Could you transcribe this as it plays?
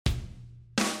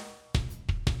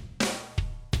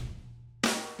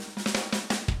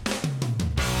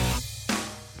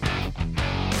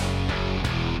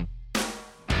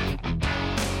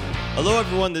Hello,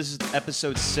 everyone. This is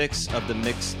episode 6 of the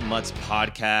Mixed Mutts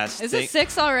podcast. Is it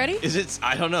 6 already? Is it?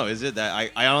 I don't know. Is it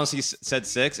that? I honestly said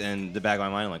 6, and in the back of my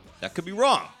mind, I'm like, that could be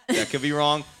wrong. That could be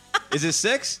wrong. Is it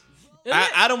 6?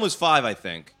 Adam was 5, I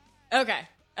think.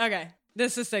 Okay.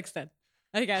 This is 6 then,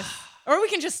 I guess. Or we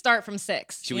can just start from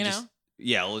 6, Should you we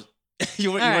know?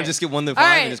 You want to just get 1 to 5 All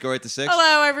right. and just go right to 6?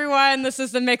 Hello, everyone. This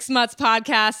is the Mixed Mutts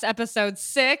podcast, episode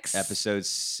 6. Episode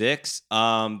 6.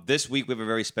 This week we have a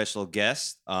very special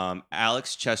guest,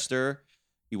 Alex Chester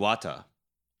Iwata.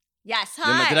 Yes,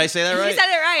 hi. Did I say that right? You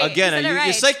said it right. Again, you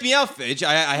you psyched me out, Fidge.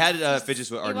 I had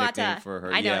Fidge's our Iwata. nickname for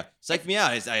her. I know. Yeah, psyched me out.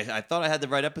 I thought I had the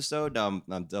right episode. Now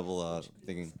I'm double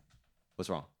thinking, what's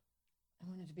wrong? I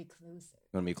wanted to be closer.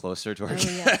 You want to be closer to our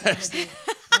Yes,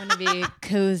 I want to be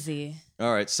cozy.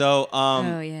 All right, so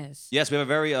Yes. yes, we have a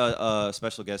very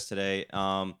special guest today.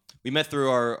 We met through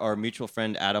our mutual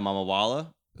friend Adam Amawala,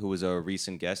 who was a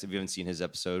recent guest. If you haven't seen his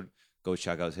episode, go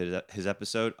check out his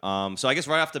episode. So I guess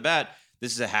right off the bat,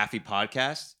 this is a halfy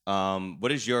podcast.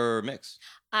 What is your mix?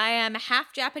 I am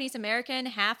half Japanese American,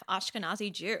 half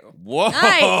Ashkenazi Jew. Whoa!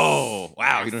 Nice.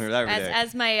 Wow, you don't hear that every day.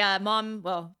 As my mom,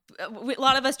 well, a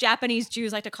lot of us Japanese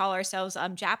Jews like to call ourselves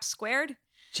Jap squared.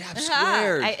 Jap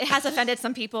squared. It has offended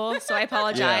some people, so I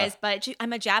apologize. But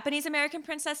I'm a Japanese American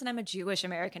princess and I'm a Jewish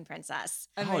American princess.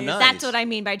 Oh, nice. That's what I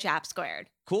mean by Jap squared.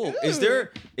 Cool. Ooh. Is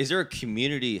there a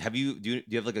community? Do you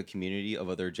have like a community of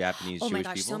other Japanese Oh Jewish my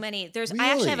gosh, people? so many. I Really?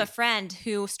 actually have a friend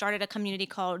who started a community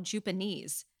called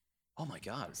Jupanese. Oh my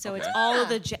god. So Okay. it's all of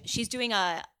the. She's doing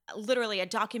literally a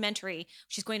documentary.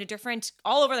 She's going to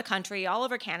all over the country, all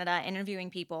over Canada, interviewing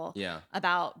people Yeah.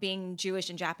 about being Jewish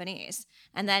and Japanese.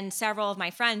 And then several of my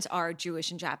friends are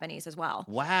Jewish and Japanese as well.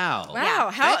 Wow. Wow.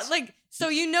 Yeah, How that's- so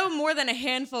you know more than a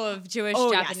handful of Jewish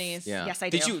Oh, yes. Japanese. Yeah. Yes, I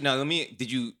did do. you now?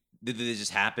 Did it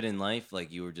just happen in life?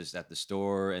 Like you were just at the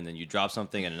store and then you dropped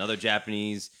something and another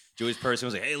Japanese Jewish person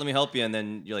was like, "Hey, let me help you," and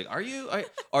then you're like, "Are you?"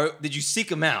 Or did you seek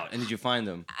them out and did you find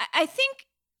them? I think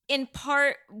in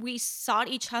part we sought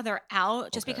each other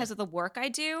out just Okay. because of the work I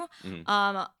do.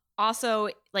 Mhm. Also,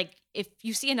 like if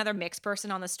you see another mixed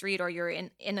person on the street or you're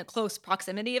in a close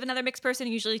proximity of another mixed person,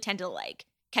 you usually tend to like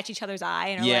catch each other's eye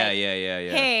and are Yeah, like,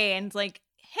 yeah. hey, and it's like,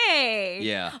 hey,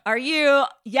 Yeah. are you?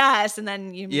 Yes, and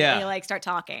then you Yeah. immediately like start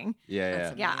talking.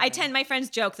 Yeah. Yeah, my friends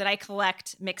joke that I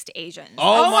collect mixed Asians.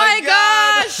 Oh my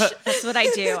gosh! That's what I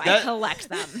do. I That- collect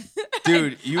them.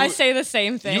 Dude, I say the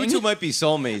same thing. you two might be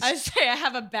soulmates. I say I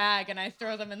have a bag and I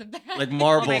throw them in the bag. Like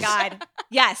marbles. Oh my god.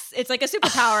 Yes, it's like a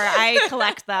superpower. I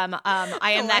collect them.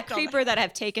 I am that Collect all creeper that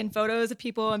have taken photos of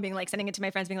people and being like sending it to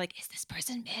my friends, being like, "Is this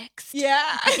person mixed?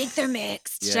 Yeah. I think they're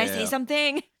mixed. Should I say Yeah.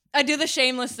 something?" I do the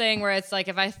shameless thing where it's like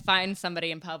if I find somebody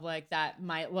in public that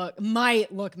might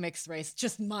look mixed race,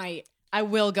 just might, I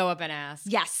will go up and ask.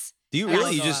 Yes. Do you I really?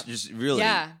 will You go just up. just really?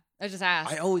 Yeah, I just ask.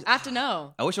 I have to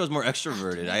know. I wish I was more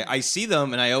extroverted. I see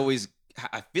them and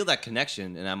I feel that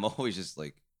connection and I'm always just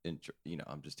like,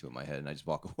 I'm just two in my head and I just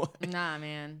walk away. Nah,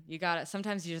 man, you got it.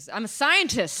 Sometimes I'm a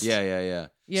scientist. Yeah.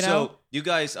 You know? So you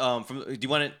guys, do you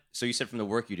want to? So you said from the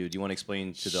work you do. Do you want to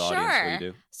explain to the audience what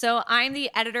you do? So I'm the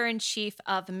editor-in-chief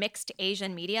of Mixed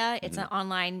Asian Media. It's an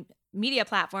online media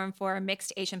platform for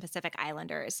mixed Asian Pacific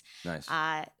Islanders. Nice.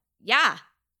 Yeah.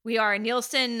 We are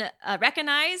Nielsen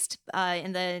recognized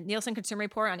in the Nielsen Consumer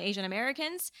Report on Asian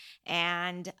Americans,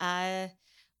 and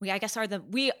we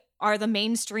are the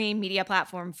mainstream media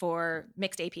platform for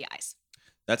mixed APIs.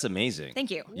 That's amazing. Thank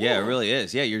you. Yeah, it really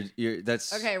is. Yeah, you're.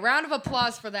 That's Okay, round of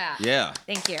applause for that. Yeah.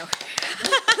 Thank you.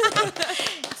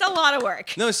 It's a lot of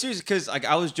work. No, seriously, because like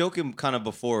I was joking kind of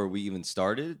before we even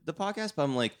started the podcast, but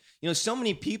I'm like, so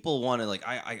many people want to like,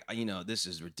 I this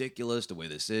is ridiculous the way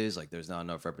this is. Like, there's not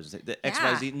enough representation. The X,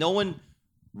 Y, Z. No one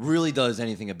really does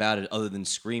anything about it other than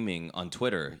screaming on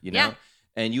Twitter. Yeah.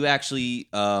 And you actually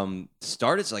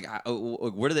started. So like,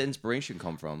 where did the inspiration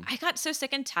come from? I got so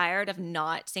sick and tired of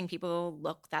not seeing people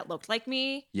that looked like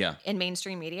me Yeah. in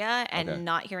mainstream media and Okay.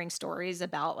 not hearing stories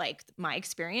about like my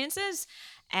experiences.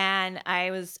 And I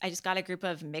just got a group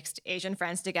of mixed Asian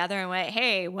friends together and went,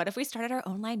 "Hey, what if we started our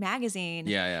own magazine?"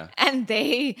 Yeah. And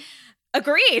they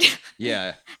agreed.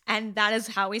 Yeah. And that is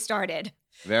how we started.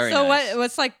 Very So nice.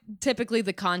 what's like typically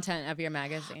the content of your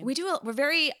magazine? We're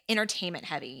very entertainment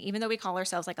heavy. Even though we call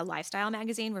ourselves like a lifestyle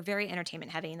magazine, we're very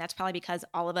entertainment heavy. And that's probably because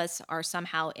all of us are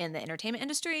somehow in the entertainment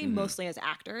industry, mostly as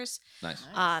actors. Nice.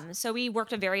 So we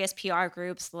worked with various PR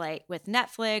groups like with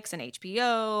Netflix and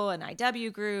HBO and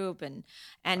IW Group and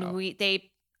Wow. a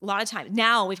lot of times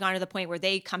now we've gone to the point where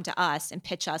they come to us and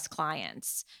pitch us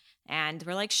clients. And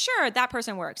we're like, sure, that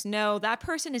person works. No, that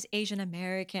person is Asian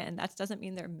American. That doesn't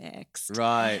mean they're mixed.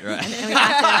 Right. And we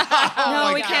have to, Oh no,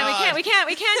 my we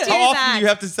can't do How often that. do you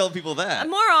have to tell people that?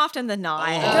 More often than not.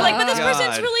 Oh They're like, but this my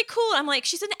person's God. really cool. I'm like,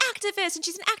 she's an activist and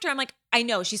she's an actor. I'm like, I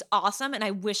know she's awesome and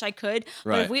I wish I could. But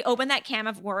Right. if we open that can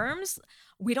of worms,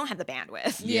 we don't have the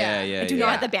bandwidth. Yeah. I do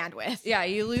not have the bandwidth. Yeah,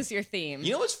 you lose your theme.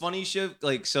 You know what's funny, Shiv?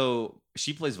 Like, so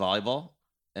she plays volleyball.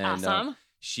 And, Awesome.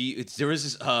 there was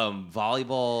this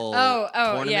volleyball. Oh,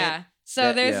 tournament yeah.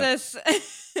 So that- there's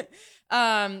yeah.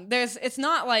 this it's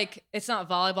not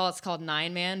volleyball, it's called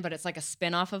Nine Man, but it's like a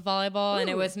spin-off of volleyball. And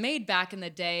it Ooh. was made back in the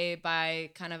day by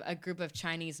kind of a group of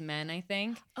Chinese men, I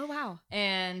think. Oh, wow.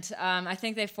 And I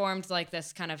think they formed like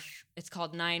this kind of, it's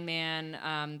called Nine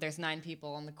Man. There's 9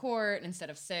 people on the court instead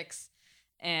of 6.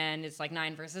 And it's like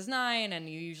 9 versus 9. And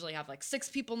you usually have like 6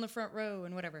 people in the front row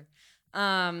and whatever.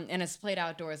 And it's played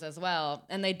outdoors as well.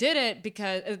 And they did it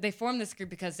because they formed this group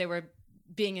because they were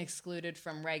being excluded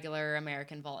from regular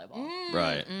American volleyball.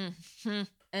 Right. Mm-hmm.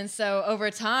 And so over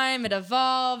time it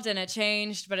evolved and it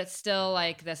changed, but it's still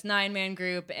like this 9-man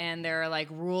group and there are like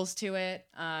rules to it.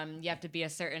 You have to be a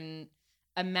certain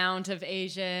amount of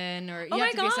Asian or you Oh have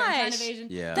my to be a certain kind of gosh. Asian.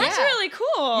 Yeah. That's Yeah. really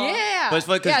cool. Yeah. But it's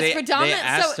funny 'cause yeah, they- it's predominant. they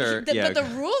asked so, her- but the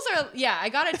yeah. rules are, I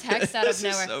got a text out of This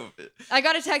is nowhere. so- I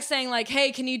got a text saying like,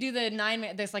 hey, can you do the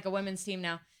 9-man? There's like a women's team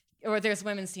now, or there's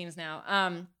women's teams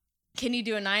now. Can you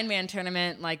do a 9-man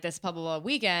tournament like this blah, blah, blah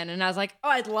weekend? And I was like, oh,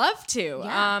 I'd love to.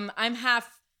 Yeah.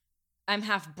 I'm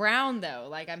half brown though.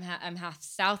 Like I'm half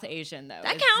South Asian though.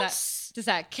 That Does counts. Does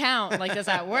that count? Like, does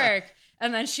that work?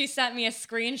 And then she sent me a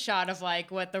screenshot of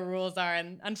like what the rules are.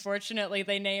 And unfortunately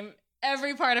they name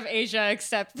every part of Asia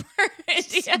except for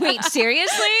India. Wait,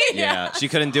 seriously? Yeah, she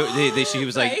couldn't do it. She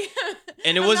was like,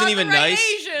 and it I'm wasn't not even the right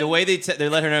nice. Asian. The way they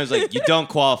let her know was like, you don't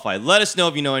qualify. Let us know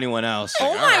if you know anyone else. Oh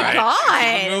Like, my all right,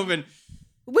 God. keep it moving.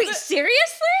 Wait,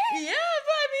 seriously? Yeah, but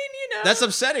I mean, you know. That's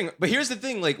upsetting. But here's the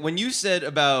thing: like when you said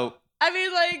about I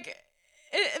mean, like,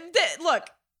 look,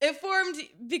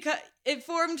 it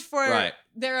formed for Right.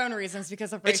 their own reasons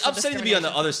because of it's racial upsetting to be on the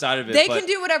discrimination. other side of it. They but can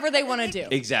do whatever they want to do.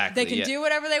 exactly. They can yeah. do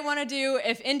whatever they want to do.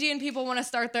 If Indian people want to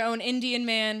start their own Indian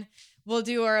man, we'll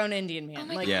do our own Indian man. Oh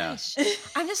my like, Yeah. gosh.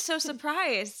 I'm just so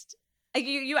surprised. Like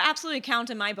you absolutely count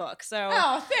in my book. So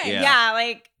Oh, thanks. Yeah. yeah,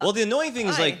 like Well, the annoying thing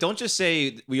is Why? like, don't just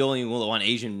say we only want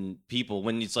Asian people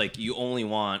when it's like you only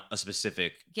want a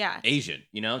specific yeah. Asian.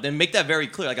 You know, then make that very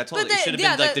clear. Like I told you, it But should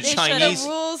have been like the they should. Chinese. The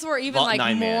rules were even Vault like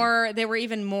 9-man. more. They were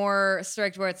even more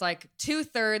strict, where it's like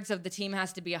 2/3 of the team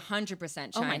has to be 100%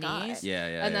 Chinese. Oh my God. Yeah,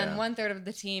 yeah. And yeah. then 1/3 of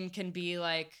the team can be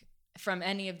like from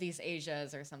any of these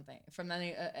Asias or something, from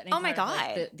any Oh my part of,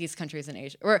 like, God. these countries in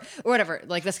Asia or whatever,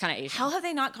 like this kind of Asia. How have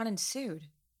they not gotten sued?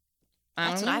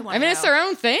 That's don't what I know. wanna I mean, it's know. their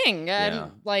own thing, and Yeah.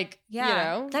 like Yeah. you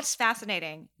know, That's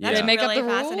fascinating. Yeah. That's they make really up the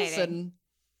rules fascinating. and.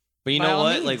 But you by know all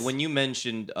what? Like means. when you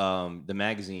mentioned the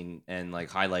magazine and like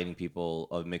highlighting people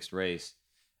of mixed race,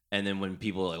 and then when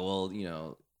people are like, well, you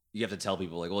know, you have to tell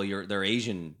people like, well, they're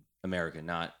Asian American,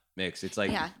 not mixed. It's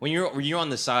like Yeah. when you're on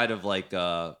the side of like,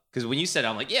 because when you said, it,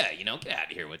 I'm like, yeah, you know, get out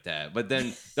of here with that. But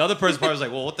then the other person's part was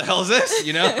like, well, what the hell is this?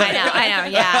 You know? I know,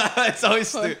 yeah. It's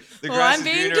always the Well, grass I'm is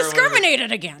being greener or whatever.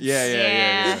 discriminated against.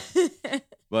 Yeah.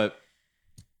 But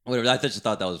whatever. I just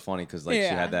thought that was funny because like she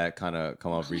Yeah. had that kind of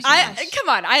come up recently. Come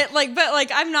on,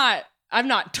 I'm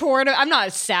not torn. I'm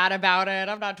not sad about it.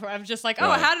 I'm not torn. I'm just like, oh, I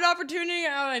Right. had an opportunity.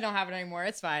 Oh, I don't have it anymore.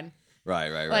 It's fine. right.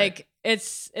 Like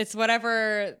it's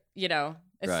whatever, you know,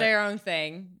 it's Right. their own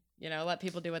thing. You know, let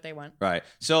people do what they want. Right.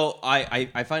 So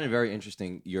I find it very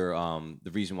interesting your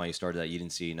the reason why you started that you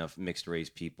didn't see enough mixed race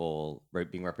people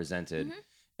being represented. Mhm.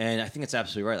 And I think it's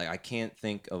absolutely right. Like I can't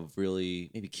think of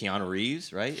really maybe Keanu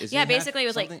Reeves, right? Isn't Yeah, he half basically it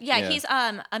was like something? he's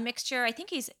a mixture. I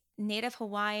think he's Native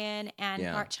Hawaiian and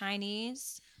Yeah. part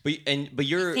Chinese. but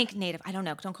you're I think Native. I don't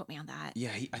know. Don't quote me on that.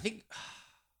 yeah. I think I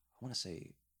want to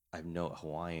say I know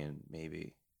Hawaiian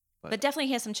maybe. But definitely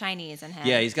he has some Chinese in him.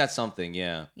 Yeah, he's got something.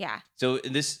 Yeah. Yeah. So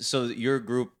your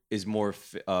group is more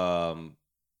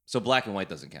so black and white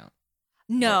doesn't count.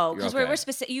 No, You're because okay. we're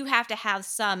specific. You have to have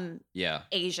some Yeah.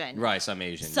 Asian. Right. Some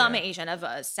Asian. Some yeah. Asian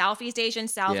of Southeast Asian,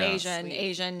 South Yeah. Asian, Sweet.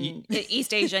 Asian,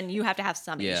 East Asian. You have to have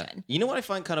some Yeah. Asian. You know what I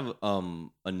find kind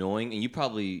of annoying, and you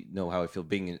probably know how I feel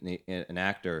being an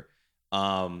actor.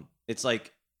 It's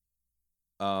like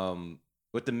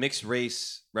with the mixed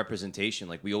race representation,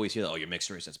 like we always hear, oh, you're mixed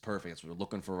race, that's perfect, that's what we're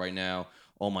looking for right now.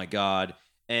 Oh my god!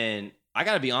 And I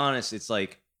gotta be honest, it's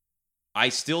like I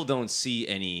still don't see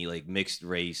any like mixed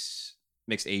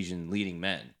Asian leading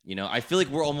men. You know, I feel like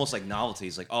we're almost like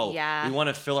novelties. Like, oh, Yeah. we want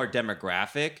to fill our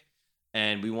demographic.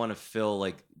 and we want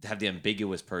to have the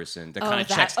ambiguous person that Oh, kind of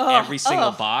that- checks oh, every single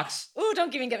oh. box. Ooh,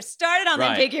 don't even get started on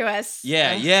Right. ambiguous.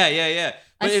 Yeah. I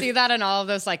But if- see that in all of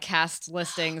those like cast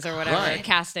listings or whatever, Right.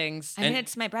 castings. I mean, And-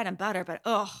 it's my bread and butter, but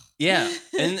oh, Yeah,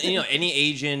 and any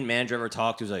Asian manager ever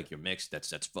talked to is like, you're mixed.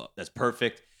 That's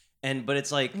perfect. But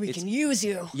it's like use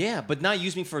you. yeah, but not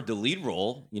use me for the lead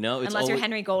role. It's unless you're always-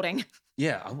 Henry Golding.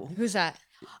 Yeah. Who's that?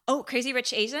 Oh, Crazy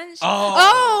Rich Asians.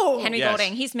 Oh, Henry yes.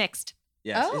 Golding, he's mixed.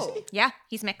 Yes. Oh. Yeah,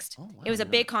 he's mixed. Oh, wow, It was a I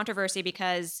didn't big controversy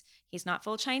because he's not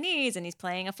full Chinese and he's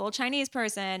playing a full Chinese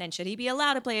person. And should he be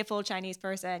allowed to play a full Chinese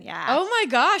person? Yeah. Oh my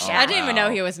gosh, Oh, I didn't even know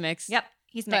wow. he was mixed. Yep,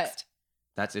 he's But- mixed.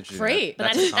 That's interesting. Great.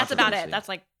 But a that's about it. controversy. That's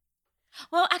like,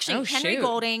 well, actually, Oh, Henry shoot.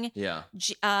 Golding, yeah.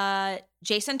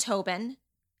 Jason Tobin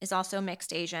is also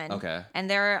mixed Asian. Okay. And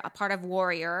they're a part of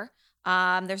Warrior.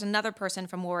 There's another person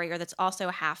from Warrior that's also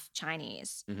half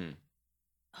Chinese. hmm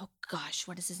Oh gosh,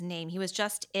 what is his name? He was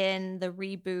just in the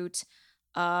reboot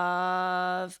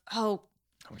of I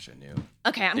wish I knew.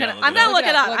 okay, I'm Yeah, gonna look it look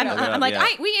it up. up. Look it up. Look it I'm up, like, yeah.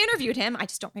 we interviewed him. I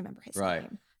just don't remember his Right.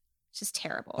 name. It's just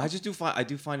terrible. I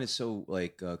do find it so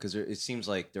like because it seems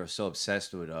like they're so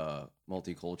obsessed with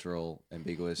multicultural,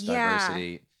 ambiguous Yeah.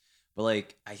 diversity. But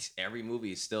like every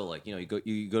movie is still like you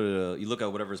look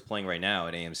at whatever's playing right now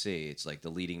at AMC. It's like the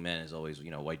leading man is always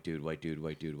white dude, white dude,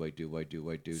 white dude, white dude, white dude,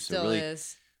 white dude. Still so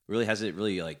is. really has it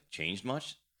really like changed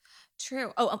much?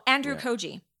 True. Oh, Andrew Yeah.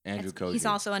 Koji. Andrew Koji. He's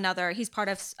also another. He's part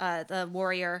of the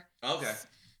Warrior okay.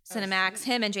 Cinemax.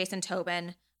 Him and Jason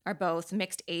Tobin are both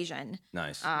mixed Asian.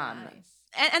 Nice. Nice.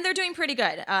 And they're doing pretty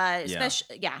good.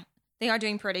 Especially, yeah, they are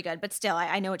doing pretty good. But still,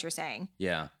 I know what you're saying.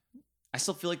 Yeah, I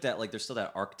still feel like that. Like there's still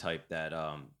that archetype that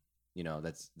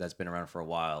that's been around for a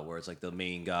while, where it's like the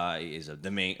main guy is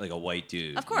the main like a white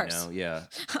dude. Of course. Yeah.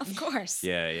 Of course.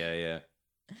 Yeah.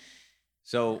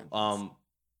 So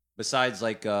besides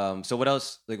like so what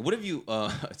else? Like what have you?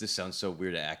 This sounds so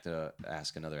weird to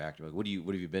ask another actor. Like what have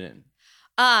you been in?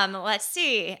 Let's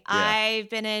see. I've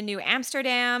been in New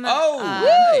Amsterdam. Oh,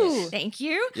 Woo! nice. Thank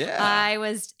you. Yeah. I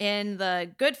was in The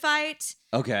Good Fight.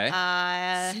 Okay.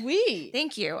 Sweet.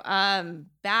 Thank you.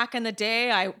 Back in the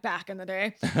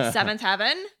day, Seventh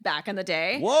Heaven, back in the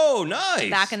day. Whoa, nice.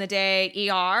 Back in the day,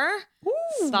 ER,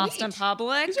 Ooh, Boston sweet.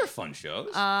 Public. These are fun shows.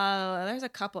 There's a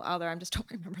couple other. I just don't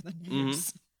remember the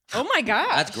names. Oh my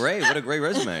gosh. That's great. What a great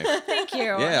resume. Thank you.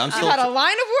 Yeah, I'm You still had a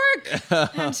line of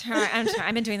work. I'm sorry.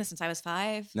 I've been doing this since I was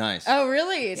 5. nice. Oh,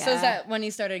 really? So Yeah. is that when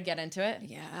you started to get into it?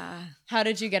 Yeah. How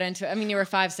did you get into it? I mean, you were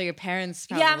 5, so your parents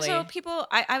probably. Yeah. So people,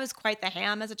 I was quite the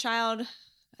ham as a child.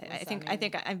 I What's think that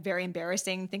mean? I'm very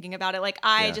embarrassing thinking about it. Like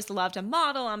I Yeah. just love to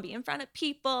model and be in front of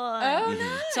people. Oh, Mhm.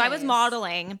 nice. So I was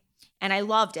modeling and I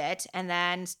loved it, and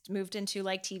then moved into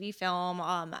like TV film.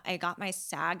 I got my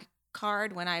SAG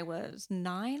card when I was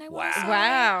 9. I was.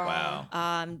 Wow. Wow.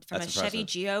 From That's a Chevy impressive.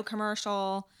 Geo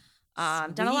commercial.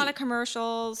 Done a lot of Sweet.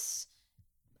 commercials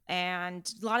and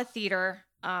a lot of theater.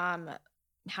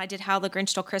 I did How the Grinch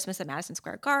Stole Christmas at Madison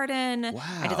Square Garden.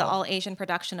 I did the Wow. all Asian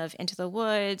production of Into the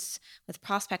Woods with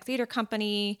Prospect Theater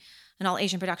Company, an all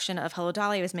Asian production of Hello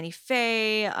Dolly with Minnie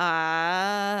Fey.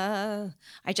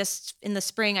 In the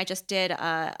spring, I just did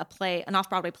a play, an off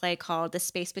Broadway play called The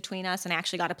Space Between Us, and I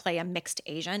actually got to play a mixed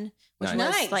Asian, which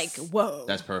Nice. was like, whoa.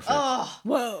 That's perfect. Oh.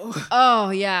 whoa. Oh,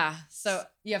 yeah. So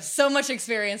you have so much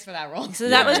experience for that role. So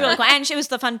that was Yeah. really cool. And she was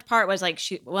the fun part was like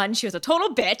she was a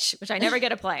total bitch, which I never get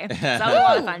to play. So that was a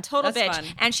lot of fun. Total That's bitch.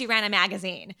 fun. And she ran a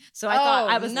magazine. So I thought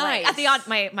I was like at the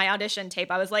nice. my audition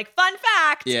tape, I was like, fun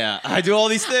fact. Yeah, I do all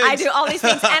these things. I do all these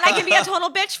things and I can be a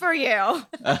total bitch for you.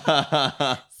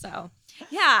 So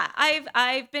yeah,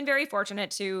 I've been very fortunate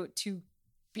to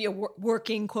be a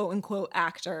working quote unquote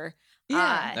actor.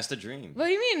 Yeah. That's the dream. What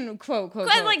do you mean, quote, quote,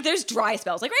 And quote? like there's dry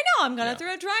spells. Like right now I'm going Yeah.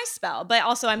 through a dry spell, but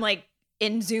also I'm like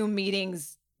in Zoom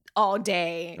meetings all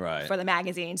day Right. for the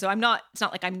magazine. So it's not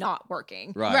like I'm not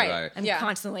working. Right, Right. right, I'm Yeah.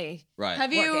 constantly right.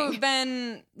 Have you working.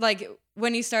 been like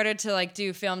when you started to like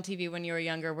do film TV when you were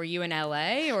younger? Were you in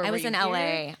LA or I were was you in here?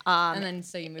 LA. And then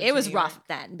so you moved. It to was New York. rough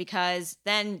then because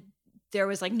then there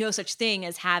was like no such thing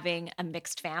as having a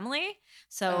mixed family.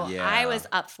 So Yeah. I was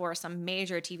up for some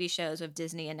major TV shows with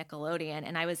Disney and Nickelodeon,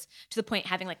 and I was to the point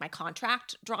having like my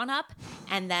contract drawn up,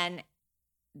 and then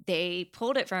they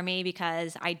pulled it for me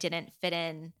because I didn't fit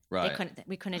in. Right.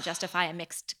 We couldn't justify a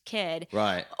mixed kid.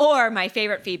 Right. Or my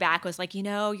favorite feedback was like,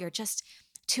 you're just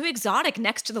too exotic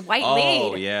next to the white Oh,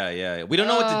 lead. yeah. We don't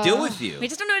know what to do with you. We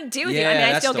just don't know what to do with you. I Yeah, mean,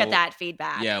 I that's still the- get that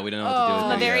feedback. Yeah, we don't know what to do Oh. From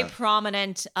with a you. very yeah.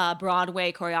 prominent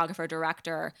Broadway choreographer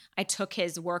director, I took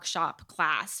his workshop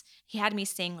class. He had me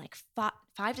sing like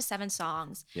 5 to 7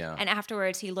 songs. Yeah. And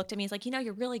afterwards, he looked at me. He's like,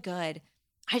 you're really good,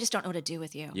 I just don't know what to do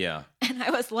with you. Yeah. And I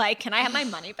was like, can I have my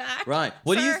money back? Right.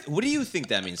 sir? What do you think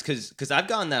that means? Because I've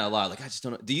gotten that a lot. Like I just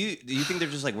don't know. Do you think they're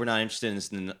just like we're not interested in this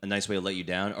in a nice way to let you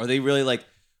down? Or are they really like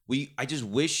I just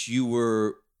wish you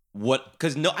were what?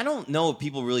 Because no, I don't know if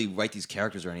people really write these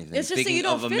characters or anything. It's just that thinking you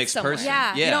don't of a fit mixed somewhere. person.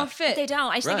 Yeah, you don't fit. They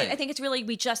don't. I just Right. I think it's really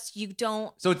you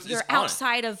don't. So it's you're honest.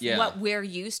 outside of Yeah. what we're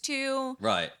used to.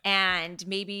 Right. And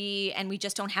we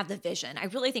just don't have the vision. I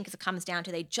really think it comes down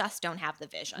to they just don't have the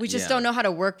vision. We just Yeah. don't know how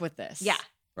to work with this. Yeah.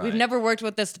 Right. We've never worked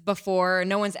with this before.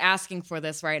 No one's asking for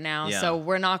this right now. Yeah. So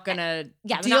we're not going to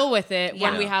we're deal not- with it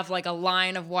when yeah. we have like a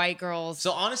line of white girls.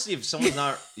 So honestly, if someone's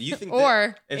not, you think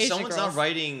Or that if Asian someone's girls. not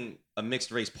writing a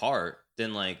mixed race part,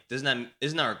 then like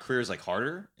isn't our careers like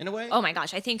harder in a way? Oh my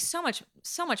gosh, I think so much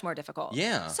more difficult.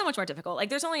 Yeah. So much more difficult. Like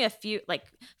there's only a few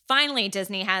finally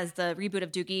Disney has the reboot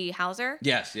of Doogie Howser.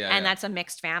 Yes. Yeah. And yeah. that's a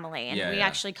mixed family. And Yeah, we yeah.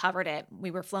 actually covered it.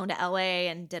 We were flown to LA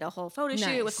and did a whole photo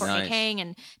shoot with Nice. Courtney Nice. Kang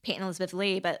and Peyton Elizabeth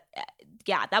Lee. But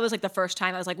yeah, that was like the first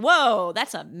time I was like, whoa,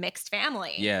 that's a mixed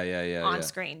family Yeah. on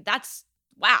screen. That's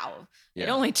wow. Yeah. It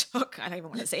only took, I don't even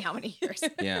want to say how many years.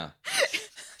 Yeah.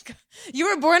 You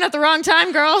were born at the wrong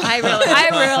time, girl. I really was.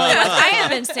 I have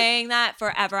been saying that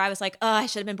forever. I was like, oh, I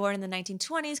should have been born in the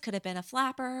 1920s. Could have been a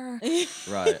flapper.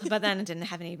 Right. But then I didn't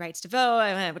have any rights to vote.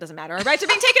 It doesn't matter. Our rights are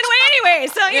being taken away anyway.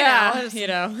 So, you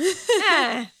know.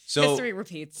 Eh. So History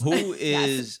repeats. who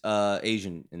is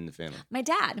Asian in the family? My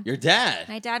dad. Your dad.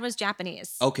 My dad was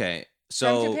Japanese. Okay.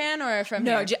 So From Japan or from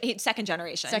No, here? second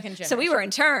generation. Second So we were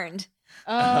interned.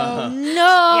 Oh,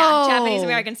 no. Yeah, Japanese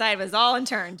American side was all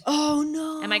interned. Oh,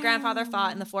 no. And my grandfather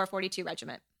fought in the 442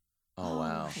 Regiment. Oh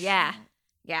wow. Yeah.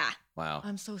 Yeah. Wow.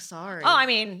 I'm so sorry. Oh, I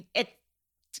mean, it's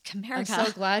America. I'm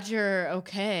so glad you're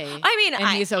okay. I mean, and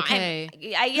he's okay.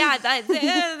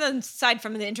 Aside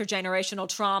from the intergenerational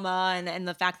trauma and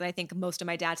the fact that I think most of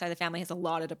my dad's side of the family has a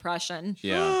lot of depression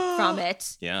Yeah. from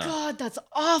it. Yeah. God, that's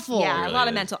awful. Yeah, really a lot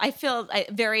of is. mental. I feel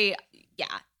very, yeah.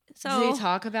 So Do they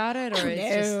talk about it, or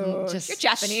it's No. just You're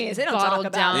Japanese. They don't talk bottled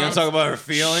about down, You don't talk about her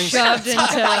feelings. shoved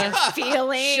about into your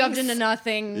feelings. shoved into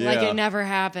nothing, like Yeah. it never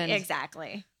happened.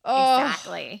 Exactly. Oh.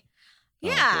 Exactly. Oh,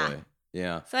 Yeah. boy.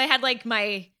 Yeah. So I had like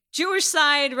my Jewish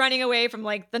side running away from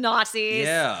like the Nazis.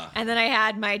 Yeah. And then I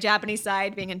had my Japanese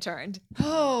side being interned.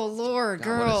 Oh Lord,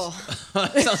 girl.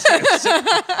 Sounds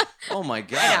like oh my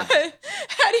god.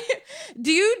 How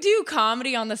do you do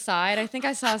comedy on the side? I think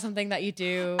I saw something that you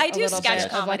do. I a do little sketch bit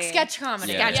of, like comedy. sketch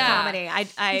comedy. Yeah, Sketch yeah. comedy.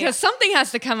 I Because something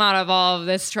has to come out of all of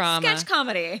this trauma. sketch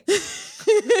comedy.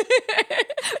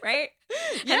 Right?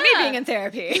 Yeah. And me being in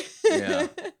therapy. Yeah.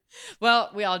 Well,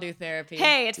 we all do therapy.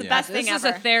 Hey, it's the Yeah. best this thing is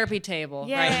ever. a therapy table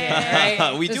Yeah. right here.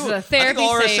 Right? we This do. is a I therapy think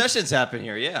all our safe. sessions happen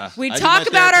here. Yeah. We I do talk my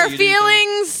about our therapy, you do your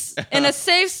feelings in a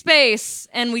safe space,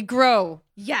 and we grow.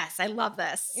 Yes, I love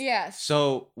this. Yes.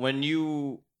 So when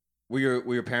you were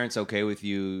your parents okay with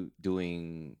you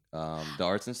doing the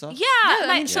arts and stuff? Yeah, I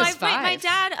my, mean, so she I, was my 5.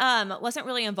 dad wasn't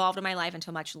really involved in my life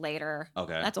until much later.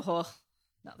 Okay. That's a whole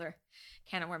another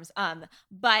can of worms.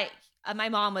 But my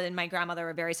mom and my grandmother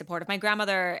were very supportive. My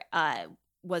grandmother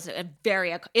is a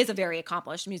very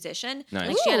accomplished musician. Nice.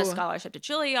 Like she had a Ooh. scholarship to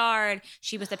Juilliard.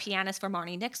 She was the pianist for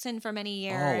Marnie Nixon for many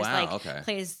years. Oh, wow, Like okay.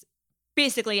 plays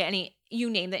basically you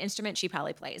name the instrument, she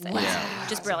probably plays it. Wow. Yeah, Just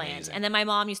that's brilliant. amazing. And then my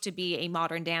mom used to be a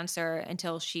modern dancer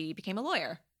until she became a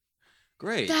lawyer.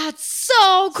 Great. That's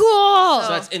so cool. so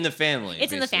that's in the family.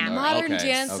 It's in the basically. family. modern Okay,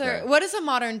 dancer. okay. What is a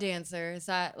modern dancer? Is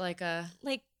that like a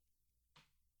Like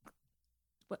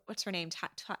what's her name?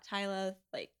 Tyla?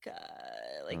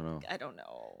 know. I don't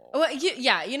know. Well,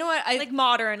 yeah, you know what? I Like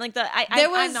modern, like There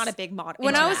I'm was- not a big modern.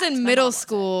 when I was in My middle mom wasn't.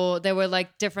 school, there were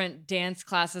like different dance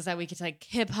classes that we could take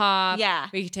hip hop. Yeah.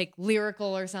 We could take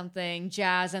lyrical or something,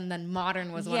 jazz, and then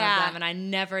modern was one of Yeah. them. And I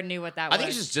never knew what that I was.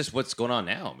 think it's just what's going on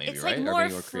now, maybe, It's right? like Or more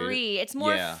being creative. free. It's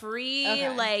more Yeah. free. Okay.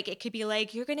 Like it could be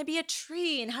like you're gonna be a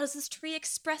tree, and how does this tree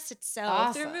express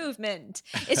itself through Awesome. movement?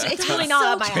 It's really not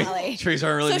up my alley. Trees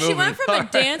aren't really so moving. she went from a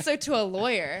Alright. dancer to a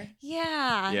lawyer.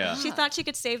 Yeah. Yeah. She thought she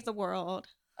could save the world.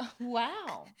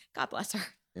 Wow. God bless her.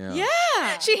 Yeah.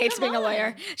 Yeah. She hates Come being a on.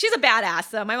 lawyer. She's a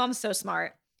badass though. My mom's so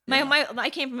smart. Yeah. I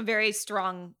came from a very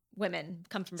strong women.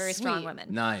 Come from very strong Sweet.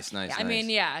 women. Nice. Yeah, I mean,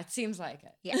 yeah, it seems like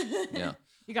it. Yeah. Yeah.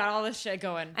 You got all this shit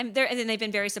going. I'm there, and then they've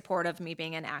been very supportive of me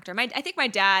being an actor. I think my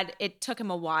dad. It took him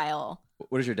a while.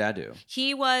 What does your dad do?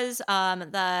 He was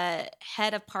the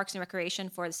head of Parks and Recreation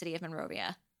for the city of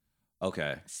Monrovia.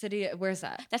 Okay. City, where's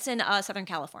that? That's in Southern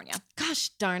California. Gosh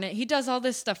darn it. He does all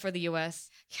this stuff for the U.S.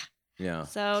 Yeah.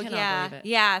 So Cannot yeah, believe it.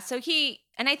 yeah. So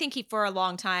I think he for a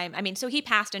long time. I mean, so he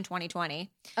passed in 2020.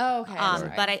 Oh, okay.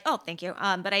 But thank you.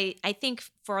 But I think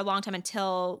for a long time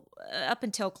up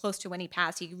until close to when he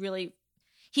passed,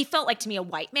 he felt like to me a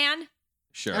white man.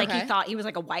 Sure. Like he Okay. thought he was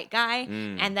like a white guy.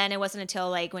 Mm. And then it wasn't until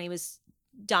like when he was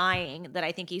dying that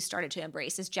I think he started to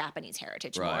embrace his Japanese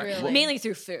heritage Right. more, Really? mainly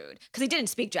through food because he didn't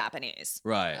speak Japanese.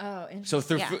 Right. Oh, So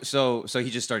through Yeah. so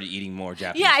he just started eating more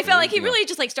Japanese. Yeah, I felt food? like he Yeah. really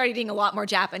just like started eating a lot more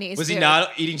Japanese. Was he food.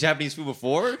 not eating Japanese food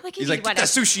before? Like, He's he'd like, eat get that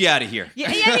sushi out of here. Yeah,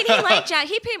 I mean, he liked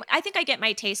he paid. I think I get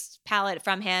my taste palette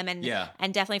from him, and Yeah.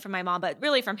 and definitely from my mom, but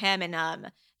really from him.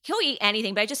 And he'll eat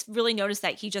anything, but I just really noticed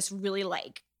that he just really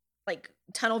like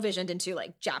tunnel visioned into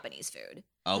like Japanese food.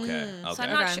 Okay. Mm. Okay. So I'm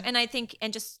not Okay. sure, and I think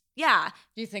and just yeah,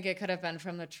 Do you think it could have been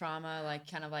from the trauma, like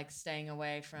kind of like staying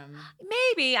away from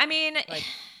maybe. I mean, like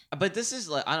But this is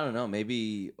like I don't know.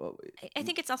 Maybe I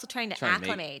think it's also trying to trying to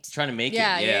acclimate. trying to make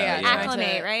Yeah, it. yeah, Yeah. yeah.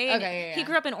 Acclimate, to- right? okay, yeah, He yeah.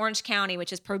 grew up in Orange County,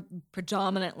 which is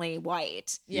predominantly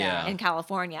white Yeah. in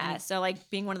California. Mhm. So like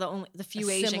being one of the few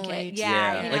Asian Assimilate. kids.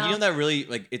 Yeah, Yeah, like you know that really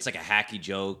like it's like a hacky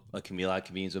joke like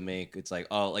comedians would make. It's like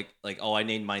oh I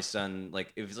named my son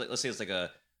like if it's like let's say it's like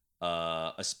a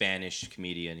Spanish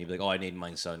comedian. He'd be like, oh, I named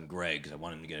my son Greg because I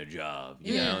want him to get a job,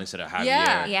 you know, instead of Javier.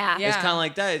 yeah, Yeah. It's kind of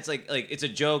like that. It's like it's a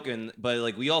joke, but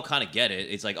like we all kind of get it.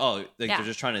 It's like like Yeah. they're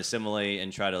just trying to assimilate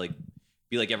and try to like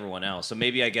be like everyone else. So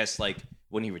maybe I guess like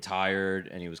when he retired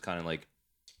and he was kind of like,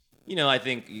 you know, I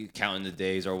think counting the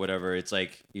days or whatever. It's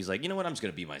like he's like, you know what, I'm just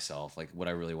gonna be myself, like what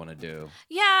I really want to do.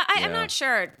 Yeah, I'm Yeah. not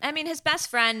sure. I mean, his best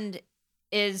friend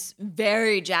is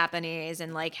very Japanese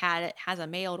and like has a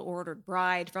mailed ordered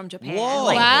bride from Japan. Whoa.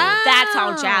 Like, Wow. that's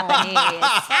how Japanese.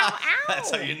 Ow, ow.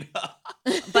 That's how you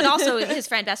know. But also, his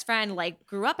best friend, like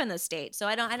grew up in the States. So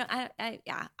I don't know. You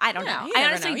I never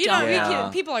honestly know. You don't. know, Yeah.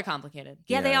 people are complicated.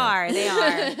 Yeah, they Yeah. are. They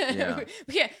are.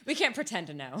 Yeah. we can't pretend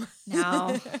to know.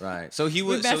 No. Right. So he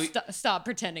We was. best So stop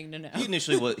pretending to know. he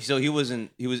initially was. So he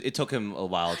wasn't. He was. It took him a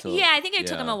while to. Yeah, I think it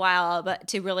took him Yeah. a while, but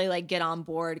to really like get on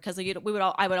board because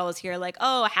I would always hear like,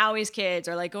 oh, Howie's kids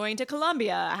are like going to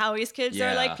Columbia. Howie's kids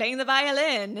are Yeah. like playing the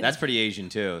violin. That's pretty Asian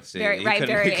too. See, Very- he right,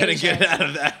 couldn't, very he couldn't Asian. get out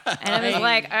of that. And I was Right.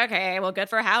 like, okay, well, good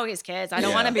for Howie's kids. I don't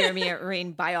Yeah. want to be a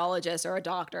marine biologist or a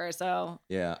doctor. So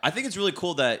Yeah, I think it's really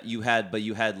cool that you had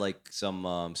like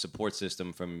some support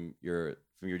system from your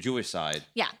Jewish side.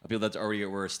 Yeah. Of people that already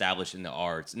were established in the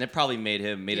arts, and that probably made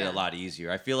it Yeah. a lot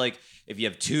easier. I feel like if you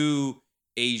have two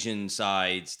Asian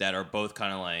sides that are both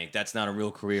kind of like that's not a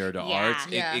real career to Yeah. arts,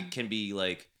 Yeah. it can be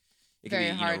like it Very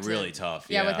can be hard to- really tough.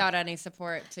 yeah, without any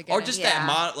support to get or in. just Yeah.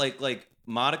 that like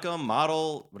Monica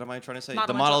model. What am I trying to say? Model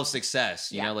The model mental- of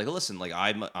success. You Yeah. know, like listen, like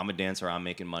I'm a dancer. I'm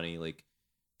making money. Like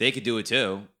they could do it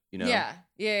too. You know. Yeah.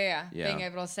 Yeah. Being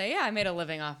able to say, yeah, I made a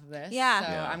living off of this. Yeah.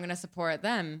 So Yeah. I'm going to support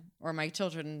them or my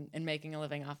children in making a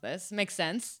living off this. Makes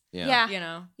sense. Yeah. You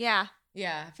know? yeah,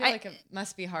 Yeah. I feel like it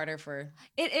must be harder for.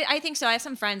 I think so. I have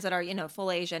some friends that are, full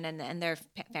Asian and their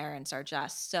parents are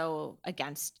just so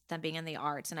against them being in the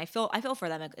arts. And I feel for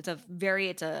them. It's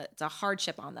a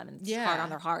hardship on them and it's hard Yeah. on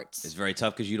their hearts. It's very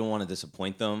tough because you don't want to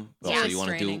disappoint them, but Yeah. also It's you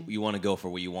want to straining. you want to go for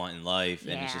what you want in life,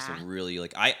 and it's just a Yeah. really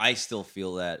like I still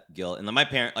feel that guilt. And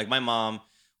like my mom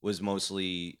was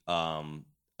mostly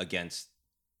against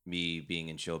me being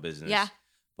in show business, Yeah.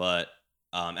 but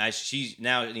as she's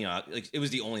now, like it was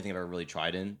the only thing I've ever really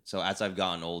tried in. So as I've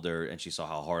gotten older and she saw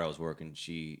how hard I was working,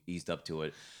 she eased up to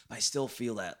it. But I still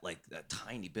feel that like that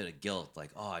tiny bit of guilt,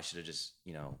 like oh I should have just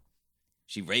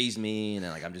she raised me, and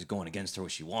then like I'm just going against her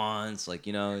what she wants, like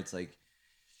it's like.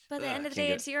 But at the end of the can't day,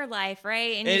 get- it's your life,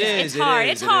 right? And It is, it's it hard.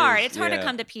 is, It's it hard. is, It's hard to yeah.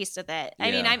 come to peace with it.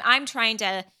 I mean, Yeah. I'm trying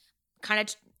to kind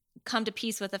of come to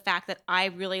peace with the fact that I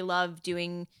really love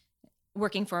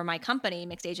working for my company,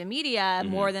 Mixed Asian Media, Mhm.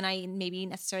 more than I maybe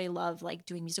necessarily love like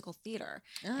doing musical theater.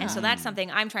 And so Ah. that's something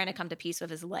I'm trying to come to peace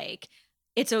with is like,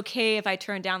 it's okay if I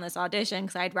turn down this audition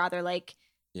because I'd rather like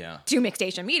Yeah. do Mixed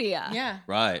Asian Media. Yeah.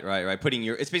 Right.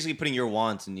 It's basically putting your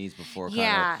wants and needs before kind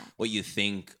Yeah. of what you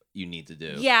think you need to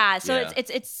do. Yeah, so Yeah.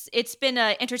 it's been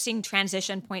an interesting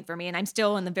transition point for me, and I'm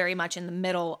still very much in the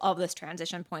middle of this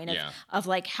transition point of, Yeah. of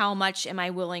like how much am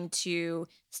I willing to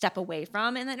step away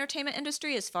from in the entertainment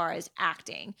industry as far as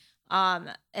acting.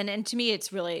 And to me,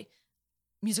 it's really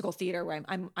musical theater where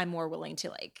I'm more willing to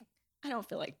like. I don't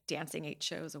feel like dancing 8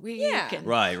 shows a week. Yeah. And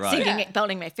Right. Singing, Yeah.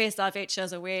 belting my face off 8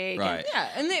 shows a week. and- Right. Yeah.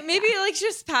 And maybe like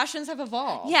just passions have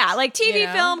evolved. yeah, like TV, You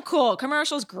know? film, cool.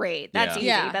 Commercials, great. That's Yeah. easy.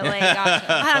 Yeah. But like,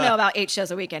 I don't know about 8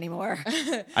 shows a week anymore.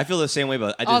 I feel the same way,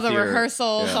 but I did all the theater.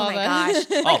 rehearsals, Yeah. all Oh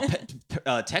my the.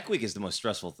 gosh. Tech Week is the most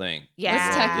stressful thing. Yeah.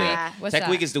 What's Tech Yeah. Week? What's Tech that?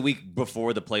 Week is the week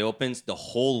before the play opens. The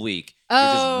whole week, you're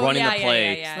Oh, just running yeah, the yeah,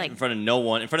 play yeah, yeah. Like- in front of no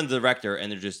one, in front of the director,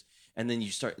 and they're just and then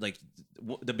you start like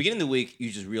the beginning of the week,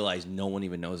 you just realize no one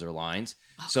even knows their lines.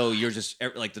 So you're just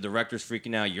like the director's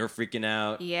freaking out, you're freaking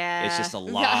out. Yeah. It's just a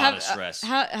lot of stress.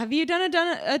 Have you done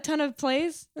a ton of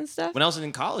plays and stuff? When I was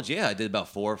in college, yeah, I did about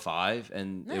 4 or 5,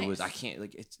 and it was I Nice. can't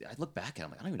like it's. I look back and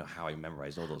I'm like, I don't even know how I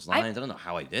memorized all those lines. I don't know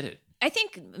how I did it. I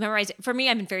think for me,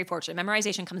 I've been very fortunate.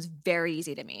 Memorization comes very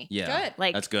easy to me. Yeah, Good.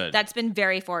 Like that's good. That's been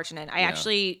very fortunate. I Yeah.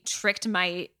 actually tricked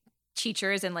my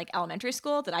teachers in like elementary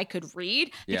school that I could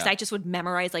read because Yeah. I just would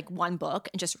memorize like one book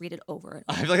and just read it over and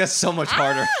I over. feel like that's so much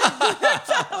harder. That's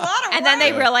a lot of And then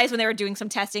they work. realized when they were doing some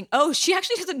testing, oh, she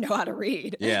actually doesn't know how to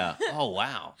read. Yeah. Oh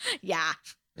wow. Yeah.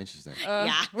 Interesting.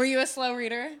 Yeah. Were you a slow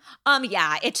reader?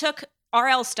 Yeah. It took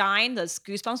R.L. Stein, those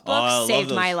Goosebumps books, Oh, I love saved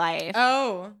those. my life.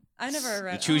 Oh, I never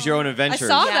read. You choose your own adventure. I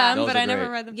saw Yeah. them, Those but are I never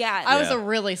great. read them. Yeah. I was Yeah. a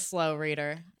really slow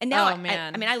reader. And now, oh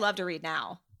man, I mean, I love to read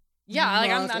now. yeah,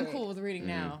 like love to I'm read. cool with reading Mhm.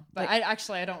 now, but Like-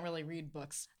 I don't really read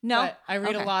books. No? but I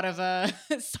read Okay. a lot of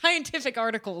scientific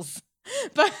articles.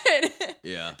 But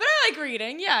Yeah. but I like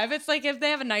reading. Yeah, if they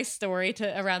have a nice story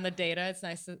around the data, it's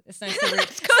nice to read. That's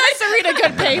It's nice to read a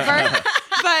good paper.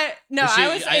 But no,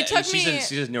 it took me.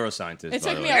 She's a neuroscientist. It by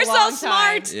took the me way. a You're so long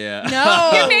smart. time. Yeah.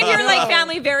 No. You made your like No.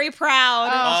 family very proud.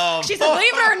 Oh, She said,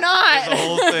 believe it or not. the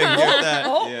whole thing. Get that.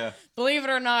 Oh. Yeah. Believe it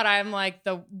or not, I'm like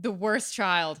the worst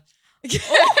child.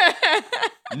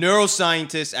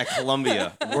 Neuroscientist at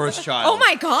Columbia. Worst child. Oh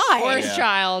my god. Worst Yeah.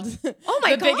 child. Oh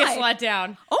my the biggest God.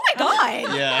 letdown. Oh my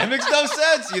god. Yeah, it makes no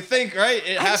sense. You think, right?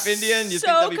 Half I'm Indian. You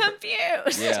so think that'd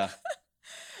confused. be. Yeah.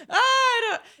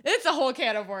 It's a whole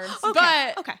can of worms. Okay.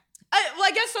 But okay.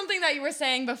 I guess something that you were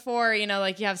saying before,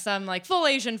 like you have some like full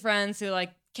Asian friends who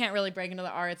like can't really break into the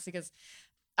arts because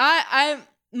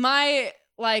my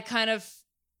like kind of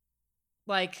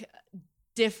like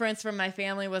difference from my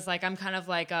family was like I'm kind of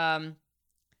like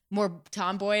more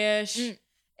tomboyish. Mm.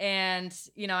 And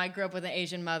I grew up with an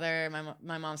Asian mother.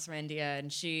 My mom's from India,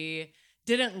 and she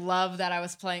didn't love that I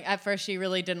was playing. At first, she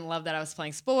really didn't love that I was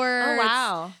playing sports. Oh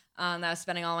wow. That I was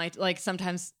spending all my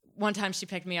sometimes. One time, she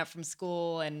picked me up from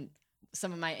school, and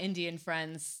some of my Indian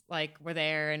friends like were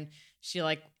there, and she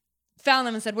like found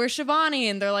them and said, "Where's Shivani?"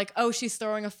 And they're like, "Oh, she's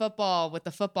throwing a football with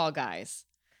the football guys."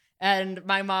 And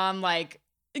my mom like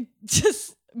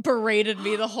just berated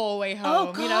me the whole way home. Oh,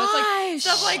 It's like gosh.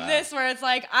 stuff Oh, like wow. this where it's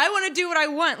like I want to do what I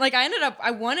want. Like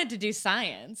I wanted to do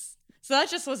science. So that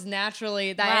just was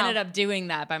naturally that I Wow. ended up doing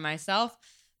that by myself.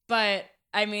 But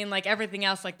I mean like everything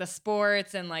else like the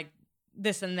sports and like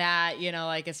this and that,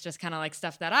 like it's just kind of like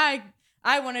stuff that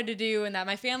I wanted to do and that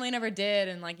my family never did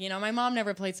and like my mom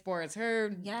never played sports.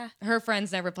 Her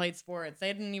friends never played sports.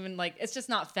 They didn't even like it's just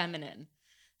not feminine.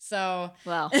 So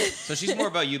Well. So she's more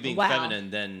about you being Wow. feminine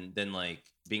than like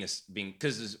being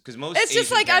because most. it's just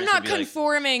Asian like I'm parents would not be like,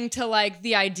 conforming to like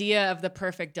the idea of the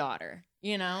perfect daughter.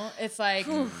 It's like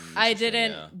I interesting,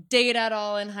 didn't yeah. date at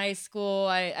all in high school.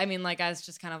 I mean, like I was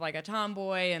just kind of like a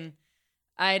tomboy, and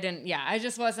I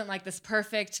just wasn't like this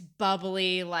perfect,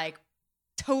 bubbly, like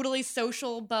totally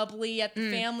social, bubbly at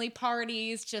the family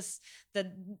parties, just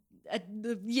the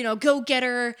go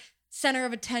getter, center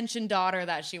of attention daughter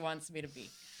that she wants me to be.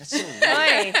 That's so weird.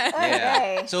 Hey. Yeah.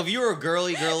 Hey. So if you were a girl,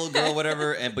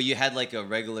 whatever, but you had like a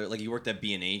regular, like you worked at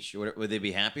B&H, would they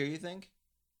be happier? You think?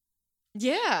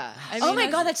 Yeah. Oh my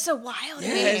god, that's so wild.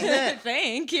 Yeah, isn't it?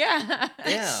 Think, yeah. Yeah.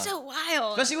 That's so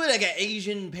wild. Especially with like an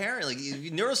Asian parent, like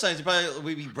neuroscience, they probably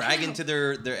would be bragging to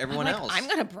their everyone I'm like, else. I'm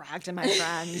gonna brag to my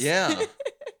friends. Yeah.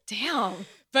 Damn.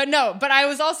 But I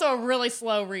was also a really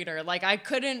slow reader. Like I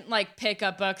couldn't like pick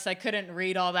up books. I couldn't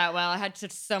read all that well. I had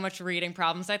just so much reading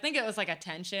problems. I think it was like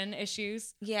attention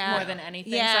issues Yeah. more than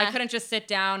anything. So Yeah. I couldn't just sit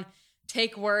down,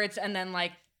 take words, and then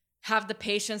like have the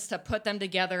patience to put them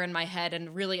together in my head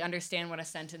and really understand what a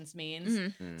sentence means.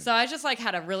 Mhm. So I just like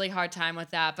had a really hard time with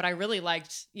that. But I really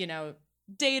liked,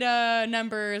 data,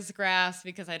 numbers, graphs,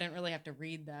 because I didn't really have to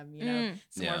read them.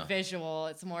 It's Yeah. more visual.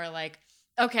 It's more like,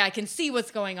 okay, I can see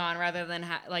what's going on rather than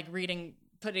like reading,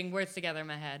 putting words together in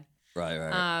my head.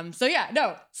 Right. So yeah,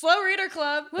 no, slow reader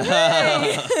club.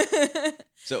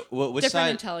 So which Different side?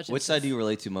 intelligences. Which side do you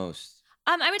relate to most?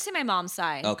 I would say my mom's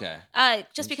side. Okay.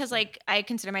 Just because like I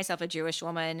consider myself a Jewish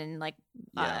woman and like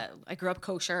Yeah. I grew up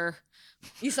kosher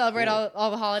You celebrate Cool.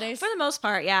 all the holidays? for the most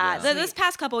part. Yeah. Yeah. This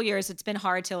past couple of years, it's been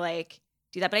hard to like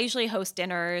do that, but I usually host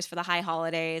dinners for the high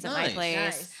holidays at my Nice.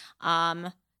 place.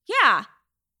 Nice. Yeah.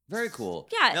 Very cool.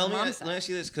 Yeah, Now, let mom's me ask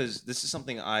you this, because this is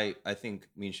something I think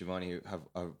me and Shivani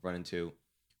have run into.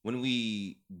 When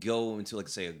we go into, like,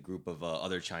 say, a group of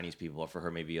other Chinese people, or for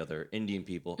her, maybe other Indian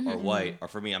people, or Mhm. white, or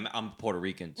for me, I'm Puerto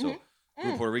Rican. So, group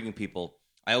of Puerto Rican people,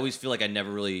 I always feel like I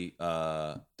never really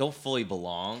don't fully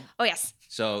belong. Oh yes.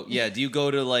 So, yeah, do you go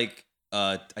to, like,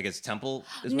 I guess Temple.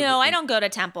 No, I don't go to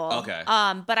Temple. Okay.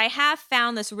 But I have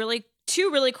found two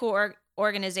really cool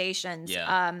organizations.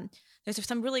 Yeah. There's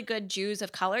some really good Jews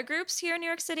of color groups here in New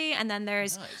York City, and then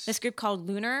there's Nice. this group called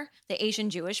Lunar, the Asian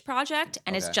Jewish Project,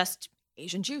 and it's Okay. just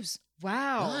Asian Jews.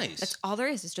 Wow. Nice. That's all there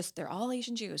is. It's just they're all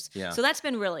Asian Jews. Yeah. So that's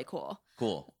been really cool.